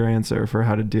is your answer for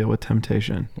how to deal with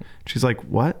temptation." She's like,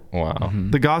 "What?" Wow.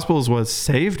 The gospel is what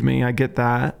saved me. I get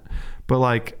that. But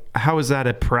like, how is that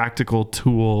a practical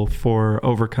tool for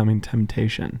overcoming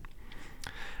temptation?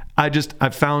 I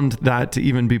found that to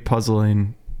even be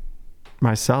puzzling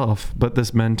myself, but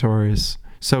this mentor is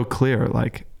so clear.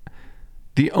 Like,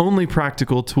 the only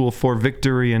practical tool for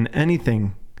victory in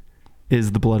anything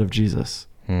is the blood of Jesus.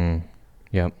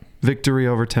 Yep. Victory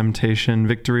over temptation,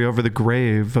 victory over the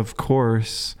grave, of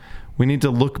course. We need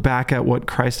to look back at what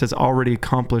Christ has already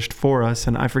accomplished for us.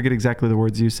 And I forget exactly the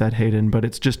words you said, Hayden, but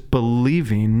it's just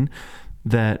believing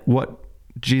that what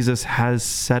Jesus has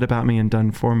said about me and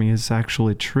done for me is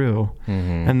actually true.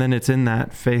 And then it's in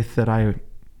that faith that I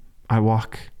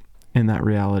walk in that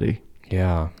reality.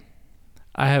 Yeah.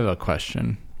 I have a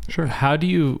question. Sure. How do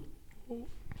you,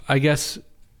 I guess,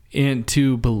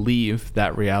 to believe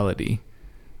that reality,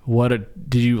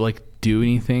 did you like do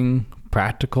anything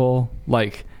practical?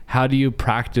 Like, how do you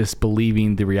practice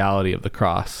believing the reality of the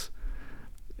cross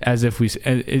as if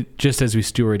just as we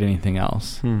steward anything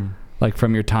else? Like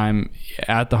from your time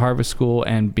at the Harvest School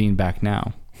and being back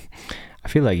now? I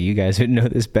feel like you guys would know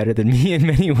this better than me in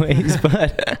many ways,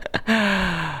 but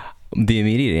the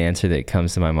immediate answer that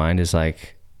comes to my mind is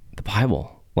like the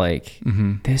Bible. Like,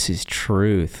 this is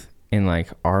truth. And like,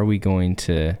 are we going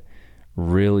to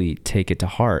really take it to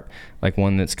heart? Like,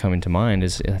 one that's coming to mind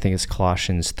is, I think it's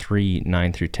Colossians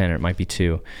 3:9-10, or it might be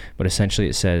 2, but essentially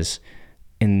it says,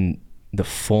 in the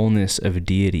fullness of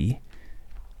deity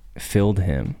filled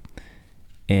him,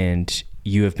 and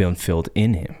you have been filled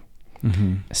in him.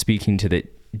 Speaking to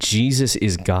that Jesus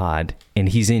is God and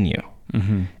he's in you.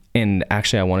 And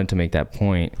actually I wanted to make that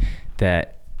point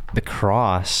that the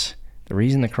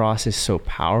reason the cross is so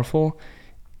powerful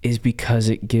is because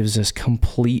it gives us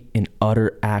complete and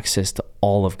utter access to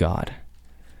all of God,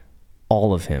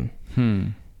 all of him.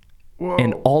 Whoa.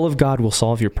 And all of God will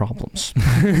solve your problems.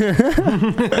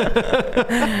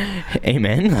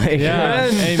 Amen. Like, Yeah.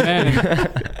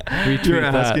 Amen. You're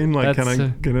asking, like, can I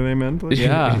get an amen, please?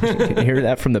 Yeah. Hear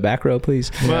that from the back row,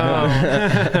 please. Wow.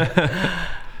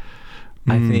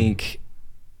 I think,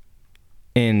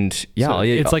 and yeah, So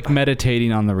it's like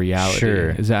meditating on the reality. Sure.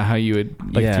 Is that how you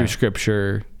would, like, through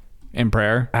scripture and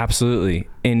prayer? Absolutely.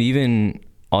 And even,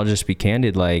 I'll just be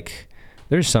candid, like,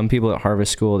 there's some people at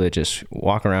Harvest School that just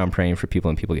walk around praying for people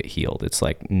and people get healed. It's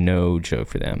like no joke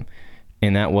for them.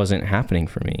 And that wasn't happening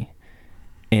for me.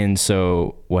 And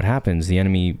so what happens? The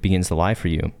enemy begins to lie for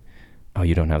you. Oh,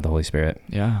 you don't have the Holy Spirit.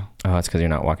 Yeah. Oh, it's because you're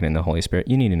not walking in the Holy Spirit.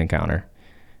 You need an encounter.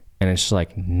 And it's just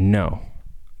like, no,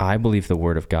 I believe the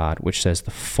word of God, which says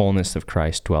the fullness of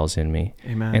Christ dwells in me.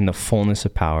 Amen. And the fullness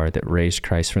of power that raised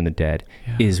Christ from the dead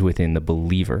is within the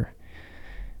believer.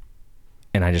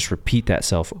 And I just repeat that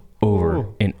self over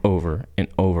and over and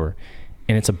over.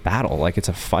 And it's a battle. Like, it's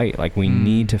a fight. Like, we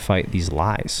need to fight these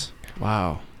lies.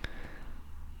 Wow.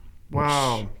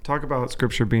 Wow. Talk about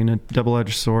scripture being a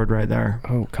double-edged sword right there.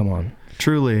 Oh, come on.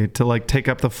 Truly, to like take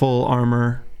up the full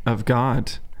armor of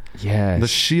God. Yes. The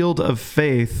shield of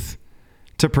faith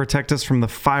to protect us from the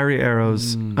fiery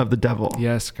arrows of the devil.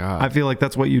 Yes, God. I feel like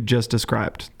that's what you just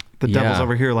described. The devil's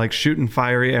over here like shooting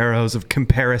fiery arrows of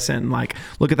comparison. Like,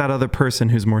 look at that other person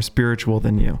who's more spiritual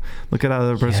than you. Look at that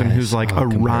other person who's like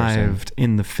arrived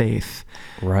in the faith.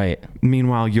 Right.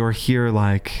 Meanwhile, you're here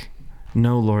like,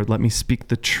 no, Lord, let me speak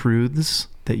the truths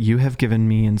that you have given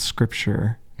me in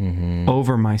scripture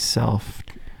over myself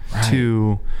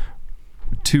to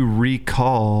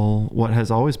recall what has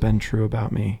always been true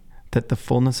about me, that the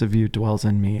fullness of you dwells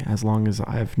in me as long as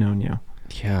I've known you.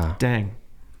 Yeah. Dang.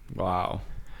 Wow.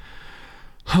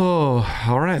 Oh,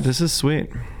 all right. This is sweet.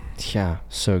 Yeah,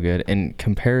 so good. And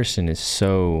comparison is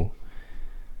so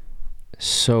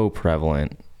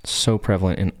prevalent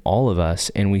in all of us.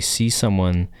 And we see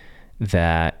someone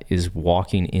that is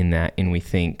walking in that, and we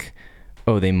think,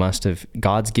 oh,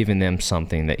 God's given them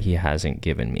something that he hasn't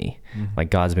given me. Like,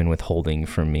 God's been withholding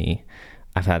from me.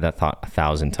 I've had that thought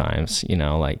 1,000 times,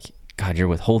 like, God, you're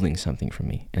withholding something from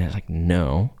me. And it's like,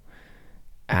 no,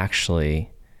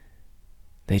 actually,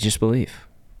 they just believe.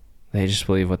 They just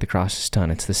believe what the cross has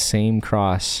done. It's the same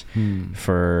cross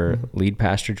for lead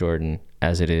pastor Jordan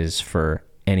as it is for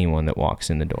anyone that walks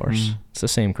in the doors. It's the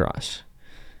same cross.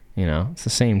 It's the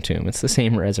same tomb. It's the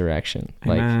same resurrection.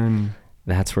 Amen. Like,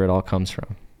 that's where it all comes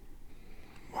from.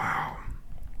 Wow.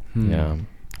 Yeah.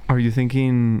 Are you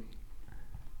thinking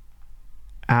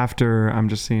after, I'm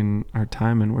just seeing our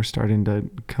time and we're starting to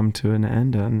come to an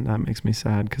end, and that makes me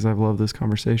sad because I've loved this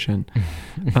conversation.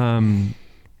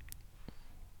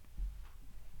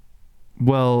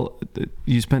 Well,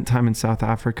 you spent time in South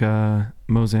Africa,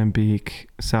 Mozambique,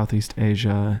 Southeast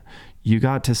Asia. You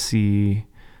got to see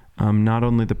not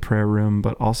only the prayer room,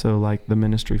 but also like the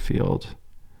ministry field.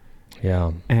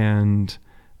 Yeah. And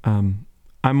I'm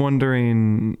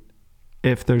wondering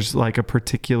if there's like a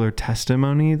particular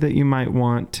testimony that you might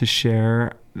want to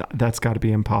share. That's got to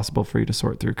be impossible for you to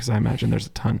sort through because I imagine there's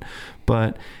a ton.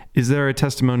 But is there a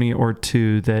testimony or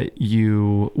two that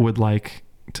you would like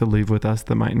to leave with us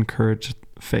that might encourage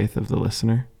faith of the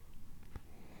listener?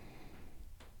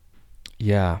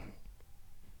 Yeah.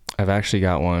 I've actually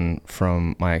got one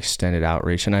from my extended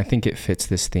outreach, and I think it fits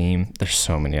this theme. There's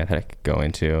so many that I could go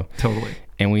into. Totally.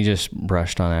 And we just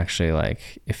brushed on actually like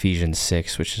Ephesians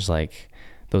 6, which is like,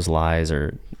 those lies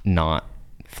are not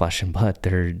flesh and blood,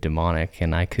 they're demonic.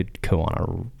 And I could go on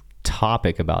a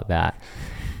topic about that.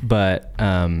 But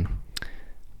I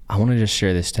want to just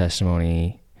share this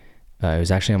testimony. It was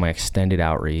actually on my extended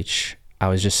outreach. I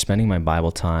was just spending my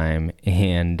Bible time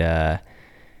and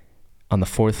on the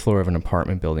 4th floor of an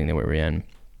apartment building that we were in.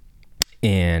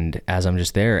 And as I'm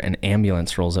just there, an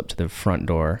ambulance rolls up to the front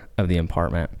door of the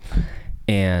apartment.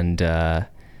 And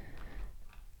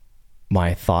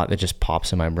my thought that just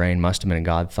pops in my brain, must have been a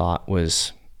God thought,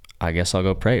 was, I guess I'll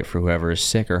go pray for whoever is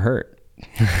sick or hurt.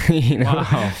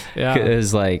 Wow. Yeah.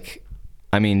 Because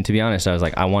to be honest, I was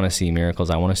like, I want to see miracles.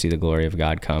 I want to see the glory of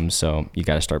God come. So you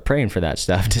got to start praying for that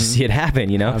stuff to see it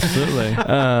happen, Absolutely.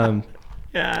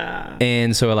 Yeah.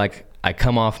 And so I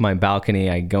come off my balcony,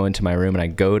 I go into my room, and I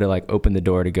go to open the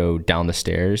door to go down the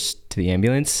stairs to the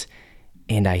ambulance.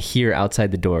 And I hear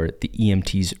outside the door, the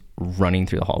EMTs running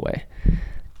through the hallway.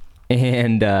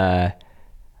 And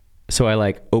so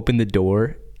I open the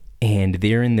door, and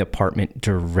they're in the apartment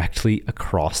directly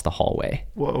across the hallway.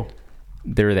 Whoa.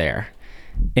 They're there.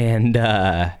 And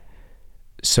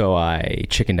so I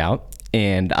chickened out,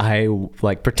 and I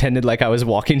pretended like I was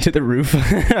walking to the roof.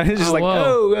 I was just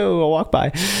I'll walk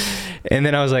by. And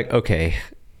then I was like, okay,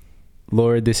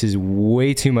 Lord, this is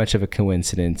way too much of a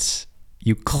coincidence.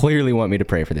 You clearly want me to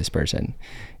pray for this person,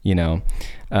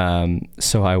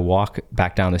 So I walk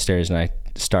back down the stairs, and I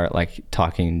start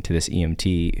talking to this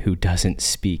EMT who doesn't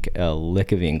speak a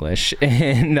lick of English.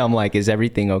 And I'm like, is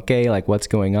everything okay? What's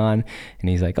going on? And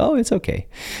he's like, oh, it's okay.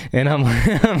 And I'm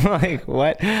like,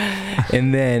 what?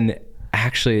 And then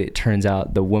actually it turns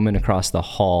out the woman across the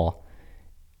hall,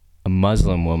 a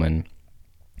Muslim woman,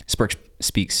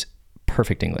 speaks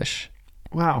perfect English.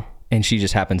 Wow. And she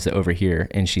just happens to overhear,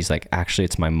 and she's like, actually,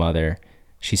 it's my mother.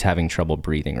 She's having trouble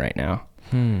breathing right now.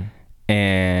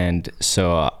 And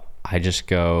so I just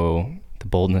go, the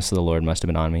boldness of the Lord must have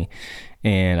been on me.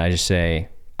 And I just say,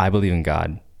 I believe in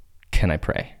God. can I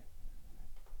pray?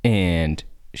 And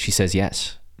she says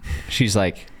yes. She's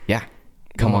like, yeah,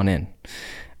 come on in.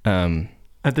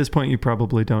 At this point, you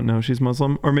probably don't know she's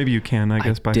Muslim, or maybe you can, I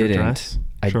guess, by her dress.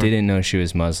 I didn't know she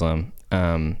was Muslim.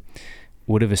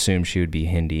 Would have assumed she would be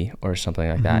Hindi or something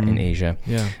like that in Asia.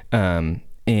 Yeah.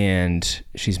 And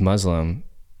she's Muslim.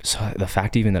 So the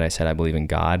fact even that I said I believe in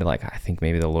God, like I think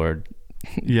maybe the Lord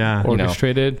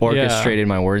orchestrated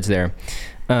my words there.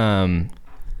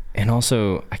 And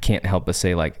also I can't help but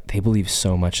say, like, they believe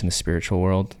so much in the spiritual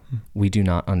world. We do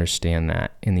not understand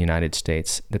that in the United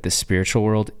States, that the spiritual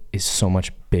world is so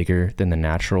much bigger than the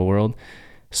natural world.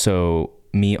 So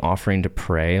me offering to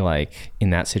pray, like in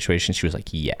that situation, she was like,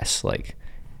 yes, like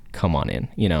come on in,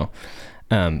 you know?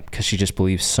 'Cause she just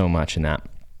believes so much in that.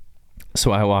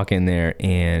 So I walk in there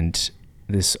and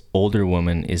this older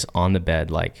woman is on the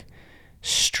bed, like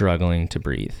struggling to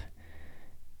breathe.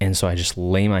 And so I just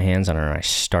lay my hands on her and I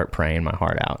start praying my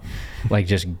heart out, like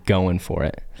just going for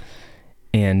it.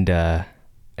 And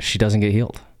she doesn't get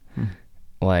healed.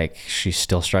 Like she's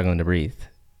still struggling to breathe.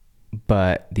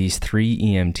 But these 3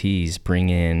 EMTs bring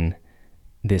in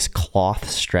this cloth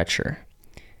stretcher,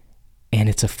 and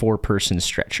it's a 4-person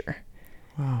stretcher.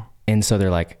 Wow. And so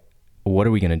they're like, what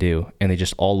are we going to do? And they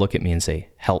just all look at me and say,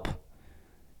 help.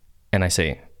 And I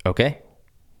say, okay.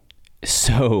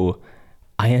 So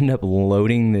I end up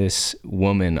loading this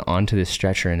woman onto this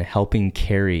stretcher and helping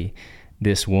carry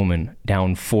this woman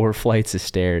down 4 flights of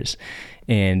stairs.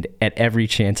 And at every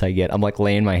chance I get, I'm like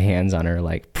laying my hands on her,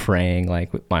 like praying,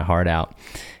 like with my heart out.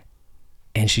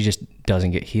 And she just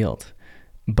doesn't get healed.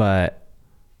 But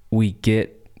we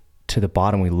get to the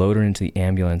bottom, we load her into the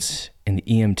ambulance, and the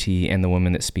EMT and the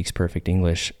woman that speaks perfect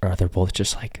English they're both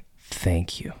just like,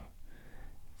 thank you.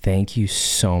 Thank you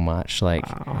so much. Like,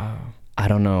 wow. I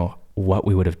don't know what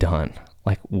we would have done,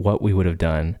 like what we would have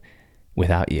done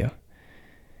without you.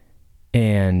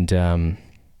 And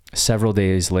several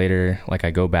days later, like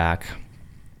I go back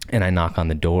and I knock on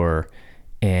the door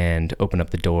and open up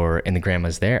the door, and the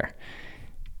grandma's there.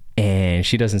 And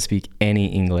she doesn't speak any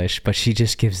English, but she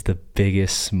just gives the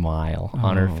biggest smile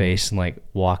on her face and like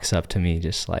walks up to me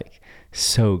just like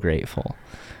so grateful.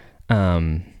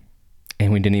 And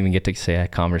we didn't even get to say a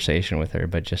conversation with her,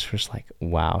 but just was like,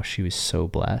 wow, she was so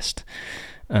blessed.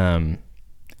 And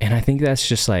I think that's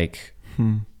just like,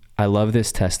 I love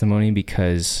this testimony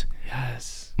because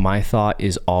my thought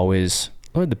is always,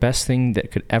 Lord, the best thing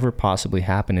that could ever possibly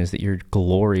happen is that your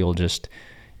glory will just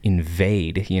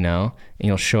invade, you know, and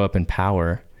you'll show up in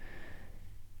power.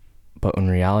 But in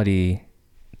reality,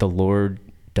 the Lord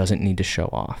doesn't need to show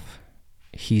off.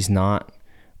 He's not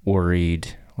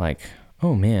worried like,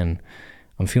 oh man,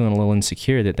 I'm feeling a little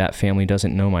insecure that family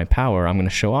doesn't know my power. I'm going to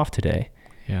show off today.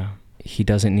 Yeah. He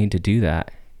doesn't need to do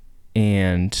that.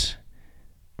 And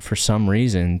for some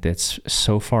reason that's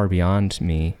so far beyond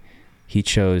me, he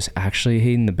chose, actually,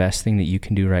 Hayden, the best thing that you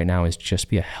can do right now is just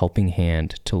be a helping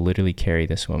hand to literally carry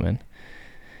this woman.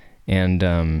 And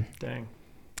dang.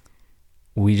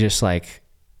 We just like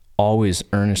always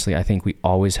earnestly, I think we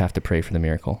always have to pray for the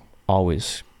miracle.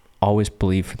 Always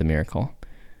believe for the miracle.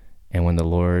 And when the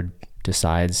Lord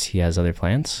decides he has other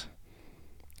plans,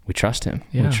 we trust him.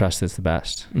 Yeah. We trust it's the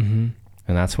best. Mm-hmm.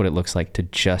 And that's what it looks like to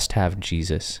just have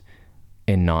Jesus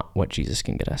and not what Jesus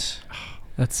can get us.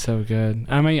 That's so good.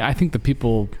 I mean, I think the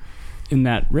people in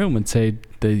that room would say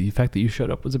the fact that you showed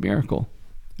up was a miracle,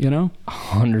 you know?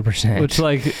 100%. Which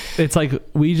like, it's like,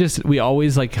 we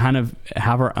always like kind of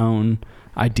have our own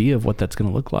idea of what that's going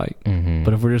to look like. Mm-hmm.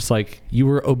 But if we're just like, you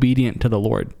were obedient to the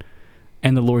Lord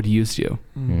and the Lord used you,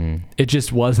 it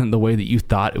just wasn't the way that you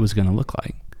thought it was going to look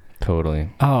like. Totally.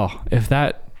 Oh,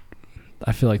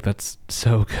 I feel like that's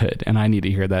so good. And I need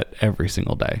to hear that every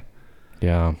single day.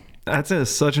 Yeah. That's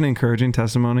such an encouraging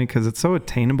testimony because it's so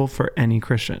attainable for any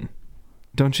Christian.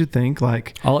 Don't you think?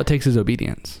 Like, all it takes is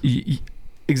obedience.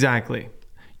 Exactly.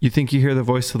 You think you hear the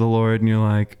voice of the Lord and you're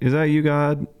like, is that you,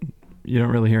 God? You don't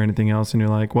really hear anything else. And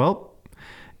you're like, well,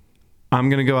 I'm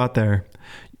going to go out there.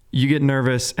 You get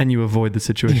nervous and you avoid the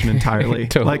situation entirely.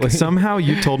 Totally. Like somehow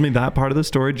you told me that part of the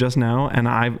story just now and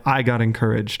I got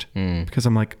encouraged because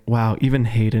I'm like, wow, even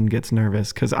Hayden gets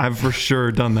nervous because I've for sure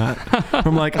done that.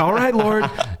 I'm like, all right, Lord,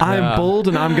 I'm bold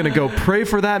and I'm going to go pray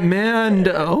for that man.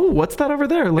 What's that over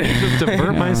there? Let me just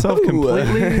divert myself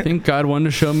completely. I think God wanted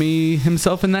to show me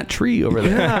himself in that tree over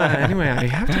there. Yeah. Anyway, I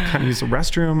have to kind of use the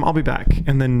restroom. I'll be back.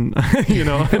 And then, I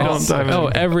don't dive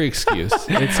in. Every excuse.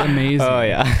 It's amazing. Oh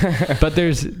yeah. But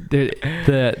there's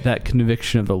that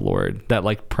conviction of the Lord, that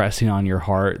like pressing on your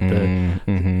heart, the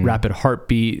rapid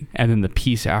heartbeat, and then the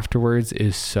peace afterwards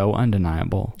is so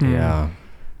undeniable. Yeah.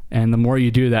 And the more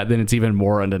you do that, then it's even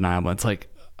more undeniable. It's like,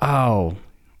 oh,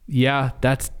 yeah,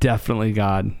 that's definitely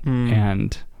God.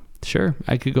 And sure,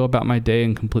 I could go about my day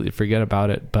and completely forget about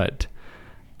it, but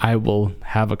I will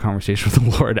have a conversation with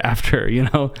the Lord after,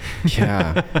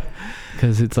 Yeah.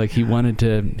 because it's like he wanted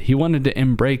to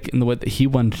embrake in the way that he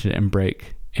wanted to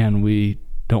embrake, and we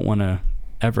don't want to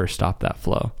ever stop that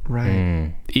flow,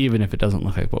 Right. even if it doesn't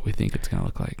look like what we think it's going to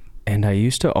look like. And I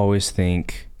used to always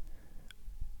think,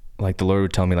 like, the Lord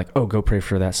would tell me, like, oh, go pray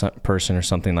for that person or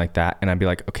something like that. And I'd be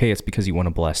like, okay, it's because you want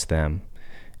to bless them.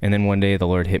 And then one day the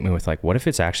Lord hit me with, like, what if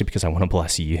it's actually because I want to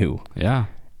bless you? Yeah.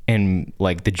 And,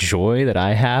 like, the joy that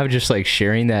I have just, like,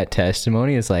 sharing that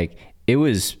testimony is, like, it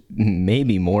was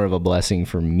maybe more of a blessing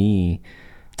for me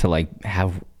to, like,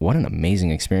 have what an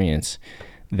amazing experience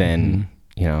than,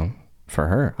 for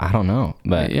her. I don't know.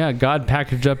 But yeah, God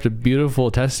packaged up a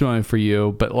beautiful testimony for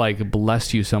you, but, like,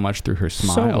 blessed you so much through her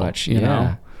smile. So much, you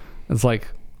know? It's like,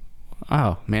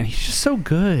 oh man, he's just so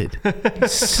good.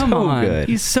 Come on, good.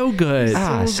 He's so good.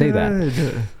 Say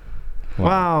that.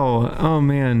 Wow. Oh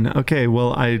man. Okay.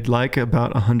 Well, I'd like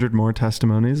about 100 more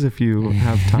testimonies if you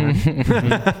have time.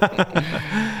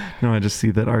 No, I just see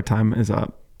that our time is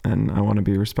up, and I want to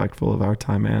be respectful of our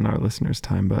time and our listeners'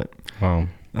 time. But Wow.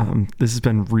 This has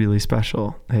been really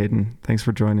special, Hayden. Thanks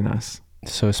for joining us.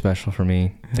 So special for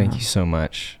me. Thank you so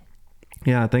much.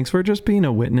 Yeah. Thanks for just being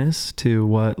a witness to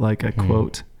what, like, a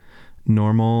quote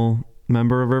normal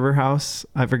member of River House.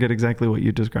 I forget exactly what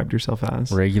you described yourself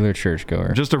as. Regular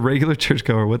churchgoer. Just a regular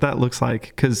churchgoer, what that looks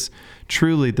like. Because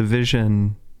truly the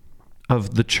vision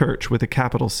of the church with a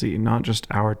capital C, not just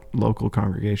our local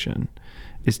congregation,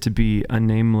 is to be a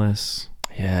nameless,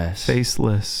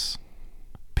 faceless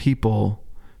people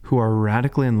who are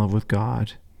radically in love with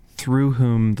God, through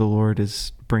whom the Lord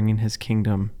is bringing his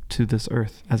kingdom to this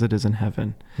earth as it is in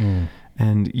heaven.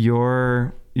 And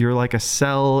you're like a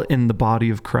cell in the body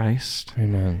of Christ.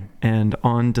 Amen. And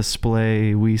on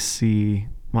display, we see,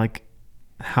 like,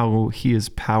 how he is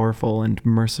powerful and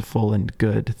merciful and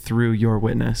good through your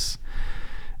witness.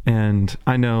 And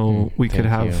I know we could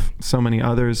have so many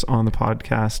others on the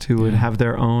podcast who would have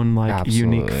their own, like,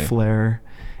 unique flair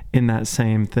in that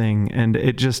same thing. And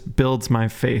it just builds my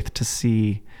faith to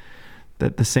see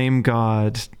that the same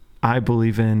God I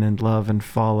believe in and love and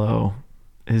follow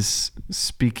is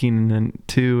speaking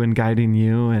to and guiding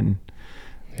you. And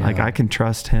like, I can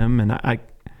trust him, and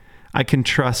I can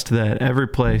trust that every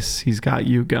place he's got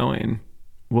you going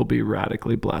will be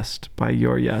radically blessed by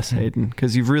your yes, Hayden,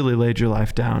 because you've really laid your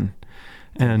life down.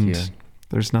 And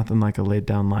there's nothing like a laid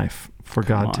down life for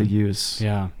God to use.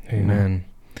 Yeah. Amen.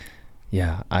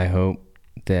 Yeah. I hope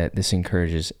that this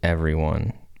encourages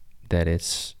everyone, that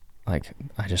it's like,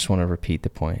 I just want to repeat the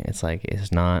point. It's like,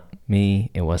 it's not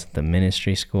me. It wasn't the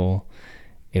ministry school.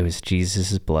 It was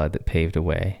Jesus's blood that paved a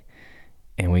way.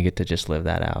 And we get to just live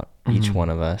that out. Each one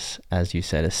of us, as you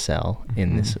said, a cell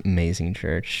in this amazing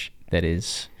church that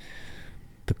is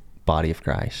the body of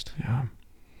Christ. Yeah.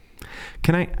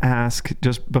 Can I ask,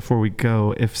 just before we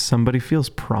go, if somebody feels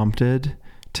prompted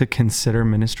to consider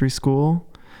ministry school,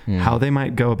 how they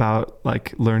might go about,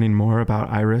 like, learning more about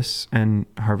Iris and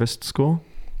Harvest School?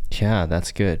 Yeah,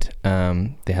 that's good.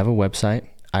 They have a website,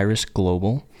 Iris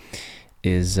Global.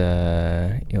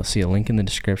 You'll see a link in the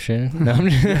description. No, I'm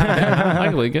just I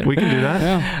can link it. We can do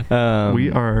that. Yeah.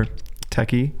 We are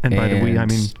techie, and by the we, I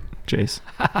mean Jace.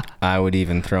 I would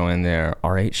even throw in there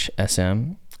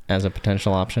RHSM as a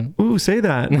potential option. Ooh, say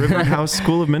that. River House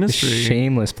School of Ministry.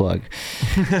 Shameless plug.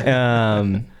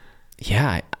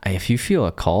 Yeah, if you feel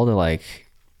a call to,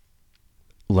 like,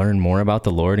 learn more about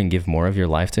the Lord and give more of your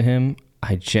life to him,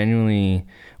 I genuinely,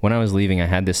 when I was leaving, I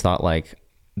had this thought, like,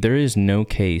 there is no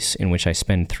case in which I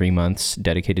spend 3 months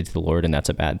dedicated to the Lord and that's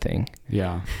a bad thing.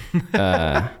 Yeah.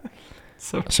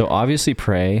 So obviously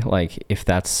pray, like, if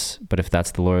that's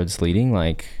the Lord's leading,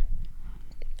 like,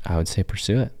 I would say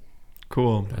pursue it.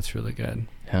 Cool. That's really good.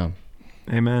 Yeah.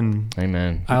 Amen.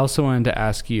 Amen. I also wanted to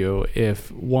ask you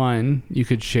if, one, you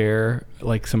could share,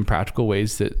 like, some practical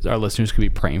ways that our listeners could be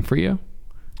praying for you.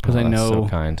 Because I know so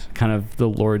kind of the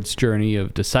Lord's journey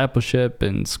of discipleship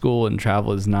and school and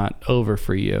travel is not over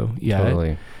for you yet.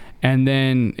 Totally. And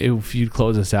then if you'd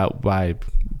close us out by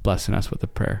blessing us with a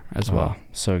prayer as well.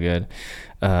 So good.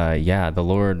 The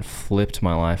Lord flipped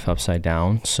my life upside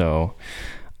down. So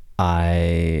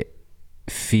I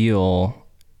feel,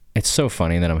 it's so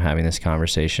funny that I'm having this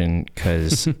conversation,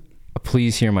 because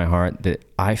please hear my heart that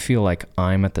I feel like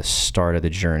I'm at the start of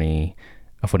the journey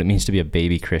of what it means to be a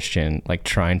baby Christian, like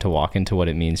trying to walk into what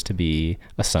it means to be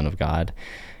a son of God.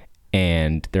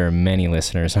 And there are many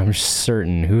listeners, I'm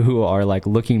certain, who are, like,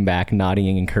 looking back,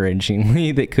 nodding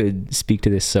encouragingly, that could speak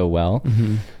to this so well.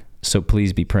 So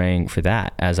please be praying for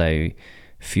that as I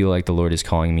feel like the Lord is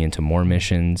calling me into more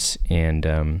missions,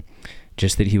 and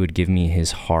just that he would give me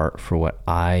his heart for what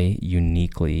I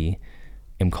uniquely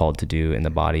am called to do in the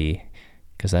body,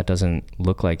 because that doesn't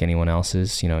look like anyone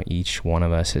else's. Each one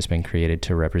of us has been created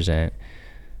to represent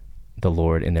the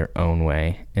Lord in their own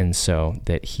way. And so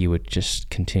that he would just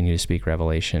continue to speak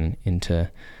revelation into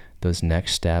those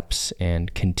next steps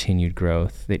and continued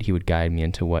growth, that he would guide me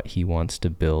into what he wants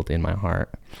to build in my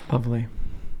heart. Lovely.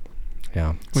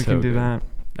 Yeah. We can do that.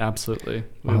 Absolutely.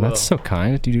 Wow, that's so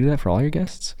kind. Do you do that for all your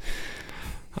guests?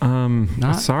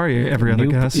 Sorry, every other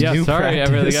guest. Yeah, New sorry, practice.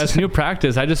 every other guest. New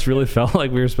practice. I just really felt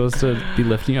like we were supposed to be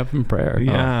lifting up in prayer.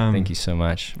 Yeah. Oh, thank you so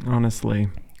much. Honestly.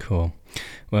 Cool.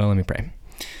 Well, let me pray.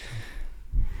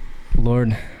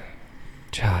 Lord,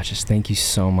 just thank you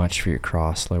so much for your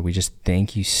cross, Lord. We just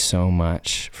thank you so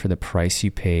much for the price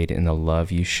you paid and the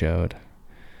love you showed.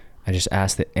 I just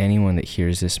ask that anyone that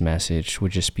hears this message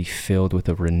would just be filled with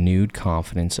a renewed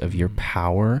confidence of your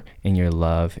power and your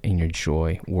love and your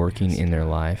joy working in their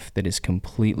life that is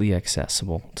completely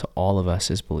accessible to all of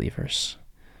us as believers.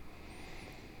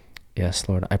 Yes,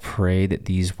 Lord, I pray that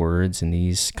these words and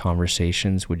these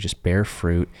conversations would just bear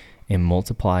fruit and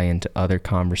multiply into other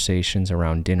conversations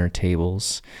around dinner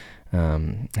tables,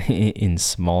 in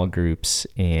small groups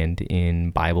and in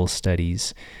Bible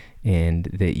studies, and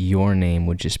that your name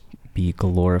would just be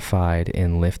glorified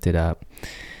and lifted up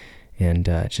and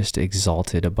just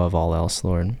exalted above all else,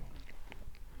 Lord.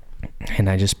 And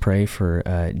I just pray for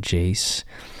Jace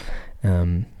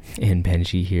and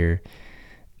Benji here,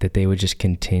 that they would just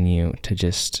continue to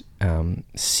just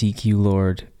seek you,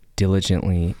 Lord,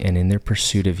 diligently, and in their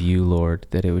pursuit of you, Lord,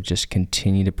 that it would just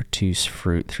continue to produce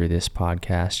fruit through this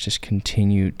podcast, just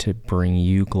continue to bring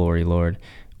you glory, Lord.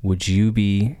 Would you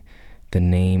be the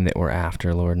name that we're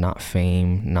after, Lord, not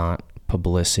fame, not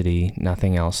publicity,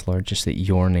 nothing else, Lord, just that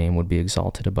your name would be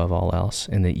exalted above all else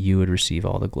and that you would receive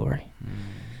all the glory.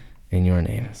 In your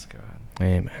name. Yes, God.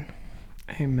 Amen.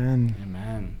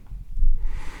 Amen.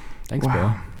 Thanks, Wow.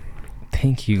 bro.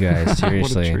 Thank you guys,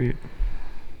 seriously. What a treat.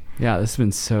 Yeah, this has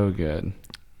been so good.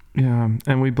 Yeah,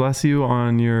 and we bless you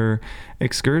on your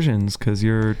excursions, because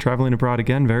you're traveling abroad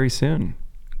again very soon.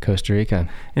 Costa Rica.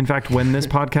 In fact, when this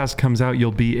podcast comes out,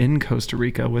 you'll be in Costa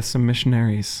Rica with some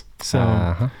missionaries.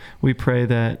 So we pray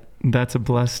that that's a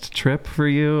blessed trip for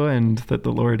you, and that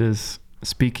the Lord is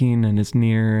speaking and is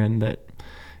near, and that,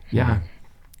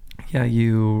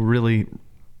 you really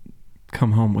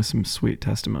come home with some sweet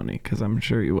testimony, because I'm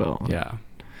sure you will. Yeah.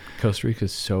 Costa Rica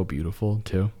is so beautiful,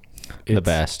 too. The It's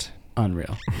best.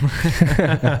 Unreal.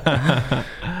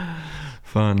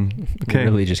 Fun. Okay.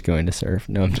 We're really just going to surf.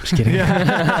 No, I'm just kidding.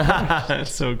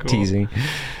 That's so cool. Teasing.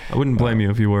 I wouldn't blame you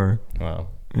if you were. Wow.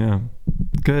 Yeah.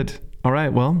 Good. All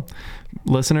right. Well,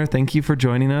 listener, thank you for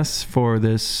joining us for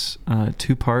this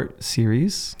 2-part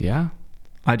series. Yeah.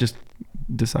 I just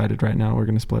decided right now we're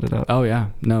going to split it up. Oh, yeah.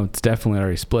 No, it's definitely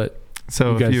already split.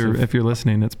 So if you're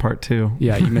listening, it's part 2.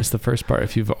 Yeah, you missed the first part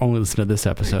if you've only listened to this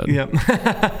episode. Yep.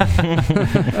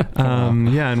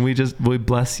 And we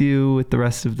bless you with the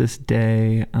rest of this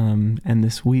day and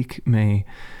this week. May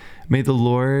the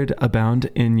Lord abound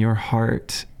in your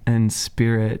heart and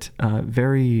spirit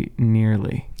very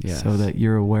nearly, Yes. so that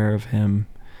you're aware of him.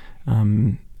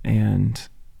 And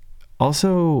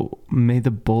also may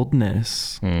the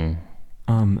boldness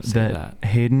that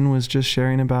Hayden was just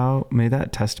sharing about, may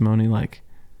that testimony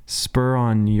spur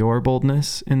on your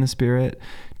boldness in the spirit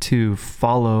to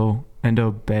follow and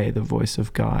obey the voice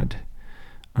of God.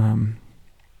 I'm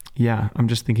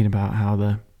just thinking about how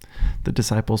the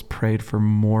disciples prayed for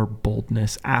more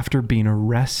boldness after being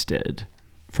arrested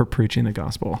for preaching the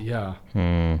gospel. Yeah.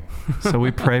 So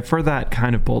we pray for that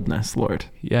kind of boldness, Lord.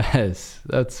 Yes,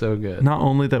 that's so good. Not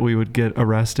only that we would get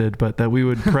arrested, but that we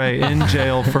would pray in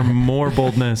jail for more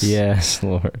boldness. Yes,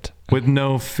 Lord. With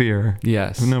no fear.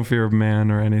 Yes. With no fear of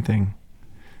man or anything.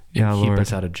 Yeah, keep Lord.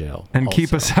 us out of jail. And also.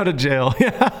 keep us out of jail.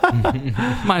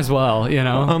 Might as well,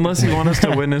 Unless you want us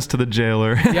to witness to the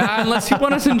jailer. Yeah, unless you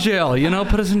want us in jail,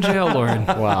 put us in jail, Lord.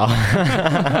 Wow.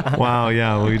 Wow,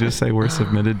 yeah. We just say we're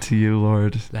submitted to you,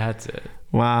 Lord. That's it.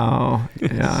 Wow.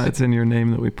 Yeah, it's in your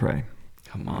name that we pray.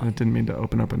 Come I on. didn't mean to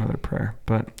open up another prayer,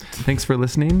 but thanks for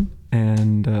listening,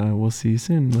 and we'll see you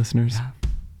soon, listeners. Yeah.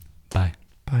 Bye.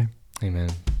 Bye. Amen.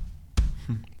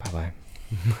 Bye-bye.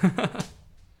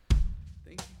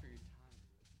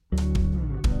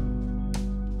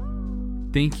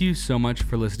 Thank you so much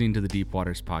for listening to the Deep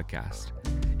Waters podcast.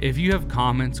 If you have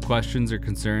comments, questions, or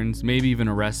concerns, maybe even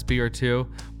a recipe or two,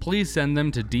 please send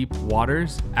them to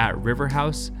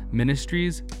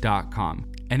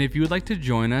deepwaters@riverhouseministries.com. And if you would like to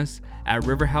join us at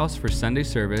Riverhouse for Sunday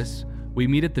service, we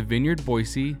meet at the Vineyard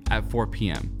Boise at 4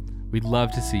 p.m. We'd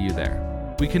love to see you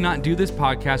there. We could not do this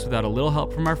podcast without a little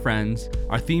help from our friends.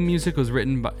 Our theme music was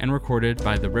written and recorded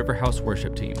by the River House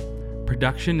Worship Team.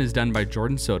 Production is done by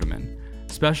Jordan Soderman.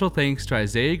 Special thanks to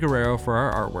Isaiah Guerrero for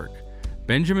our artwork.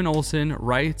 Benjamin Olson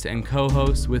writes and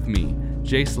co-hosts with me,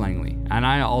 Jace Langley, and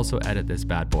I also edit this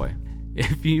bad boy.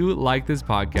 If you like this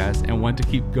podcast and want to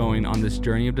keep going on this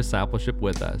journey of discipleship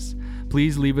with us,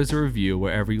 please leave us a review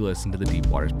wherever you listen to the Deep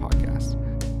Waters podcast.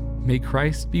 May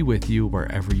Christ be with you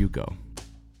wherever you go.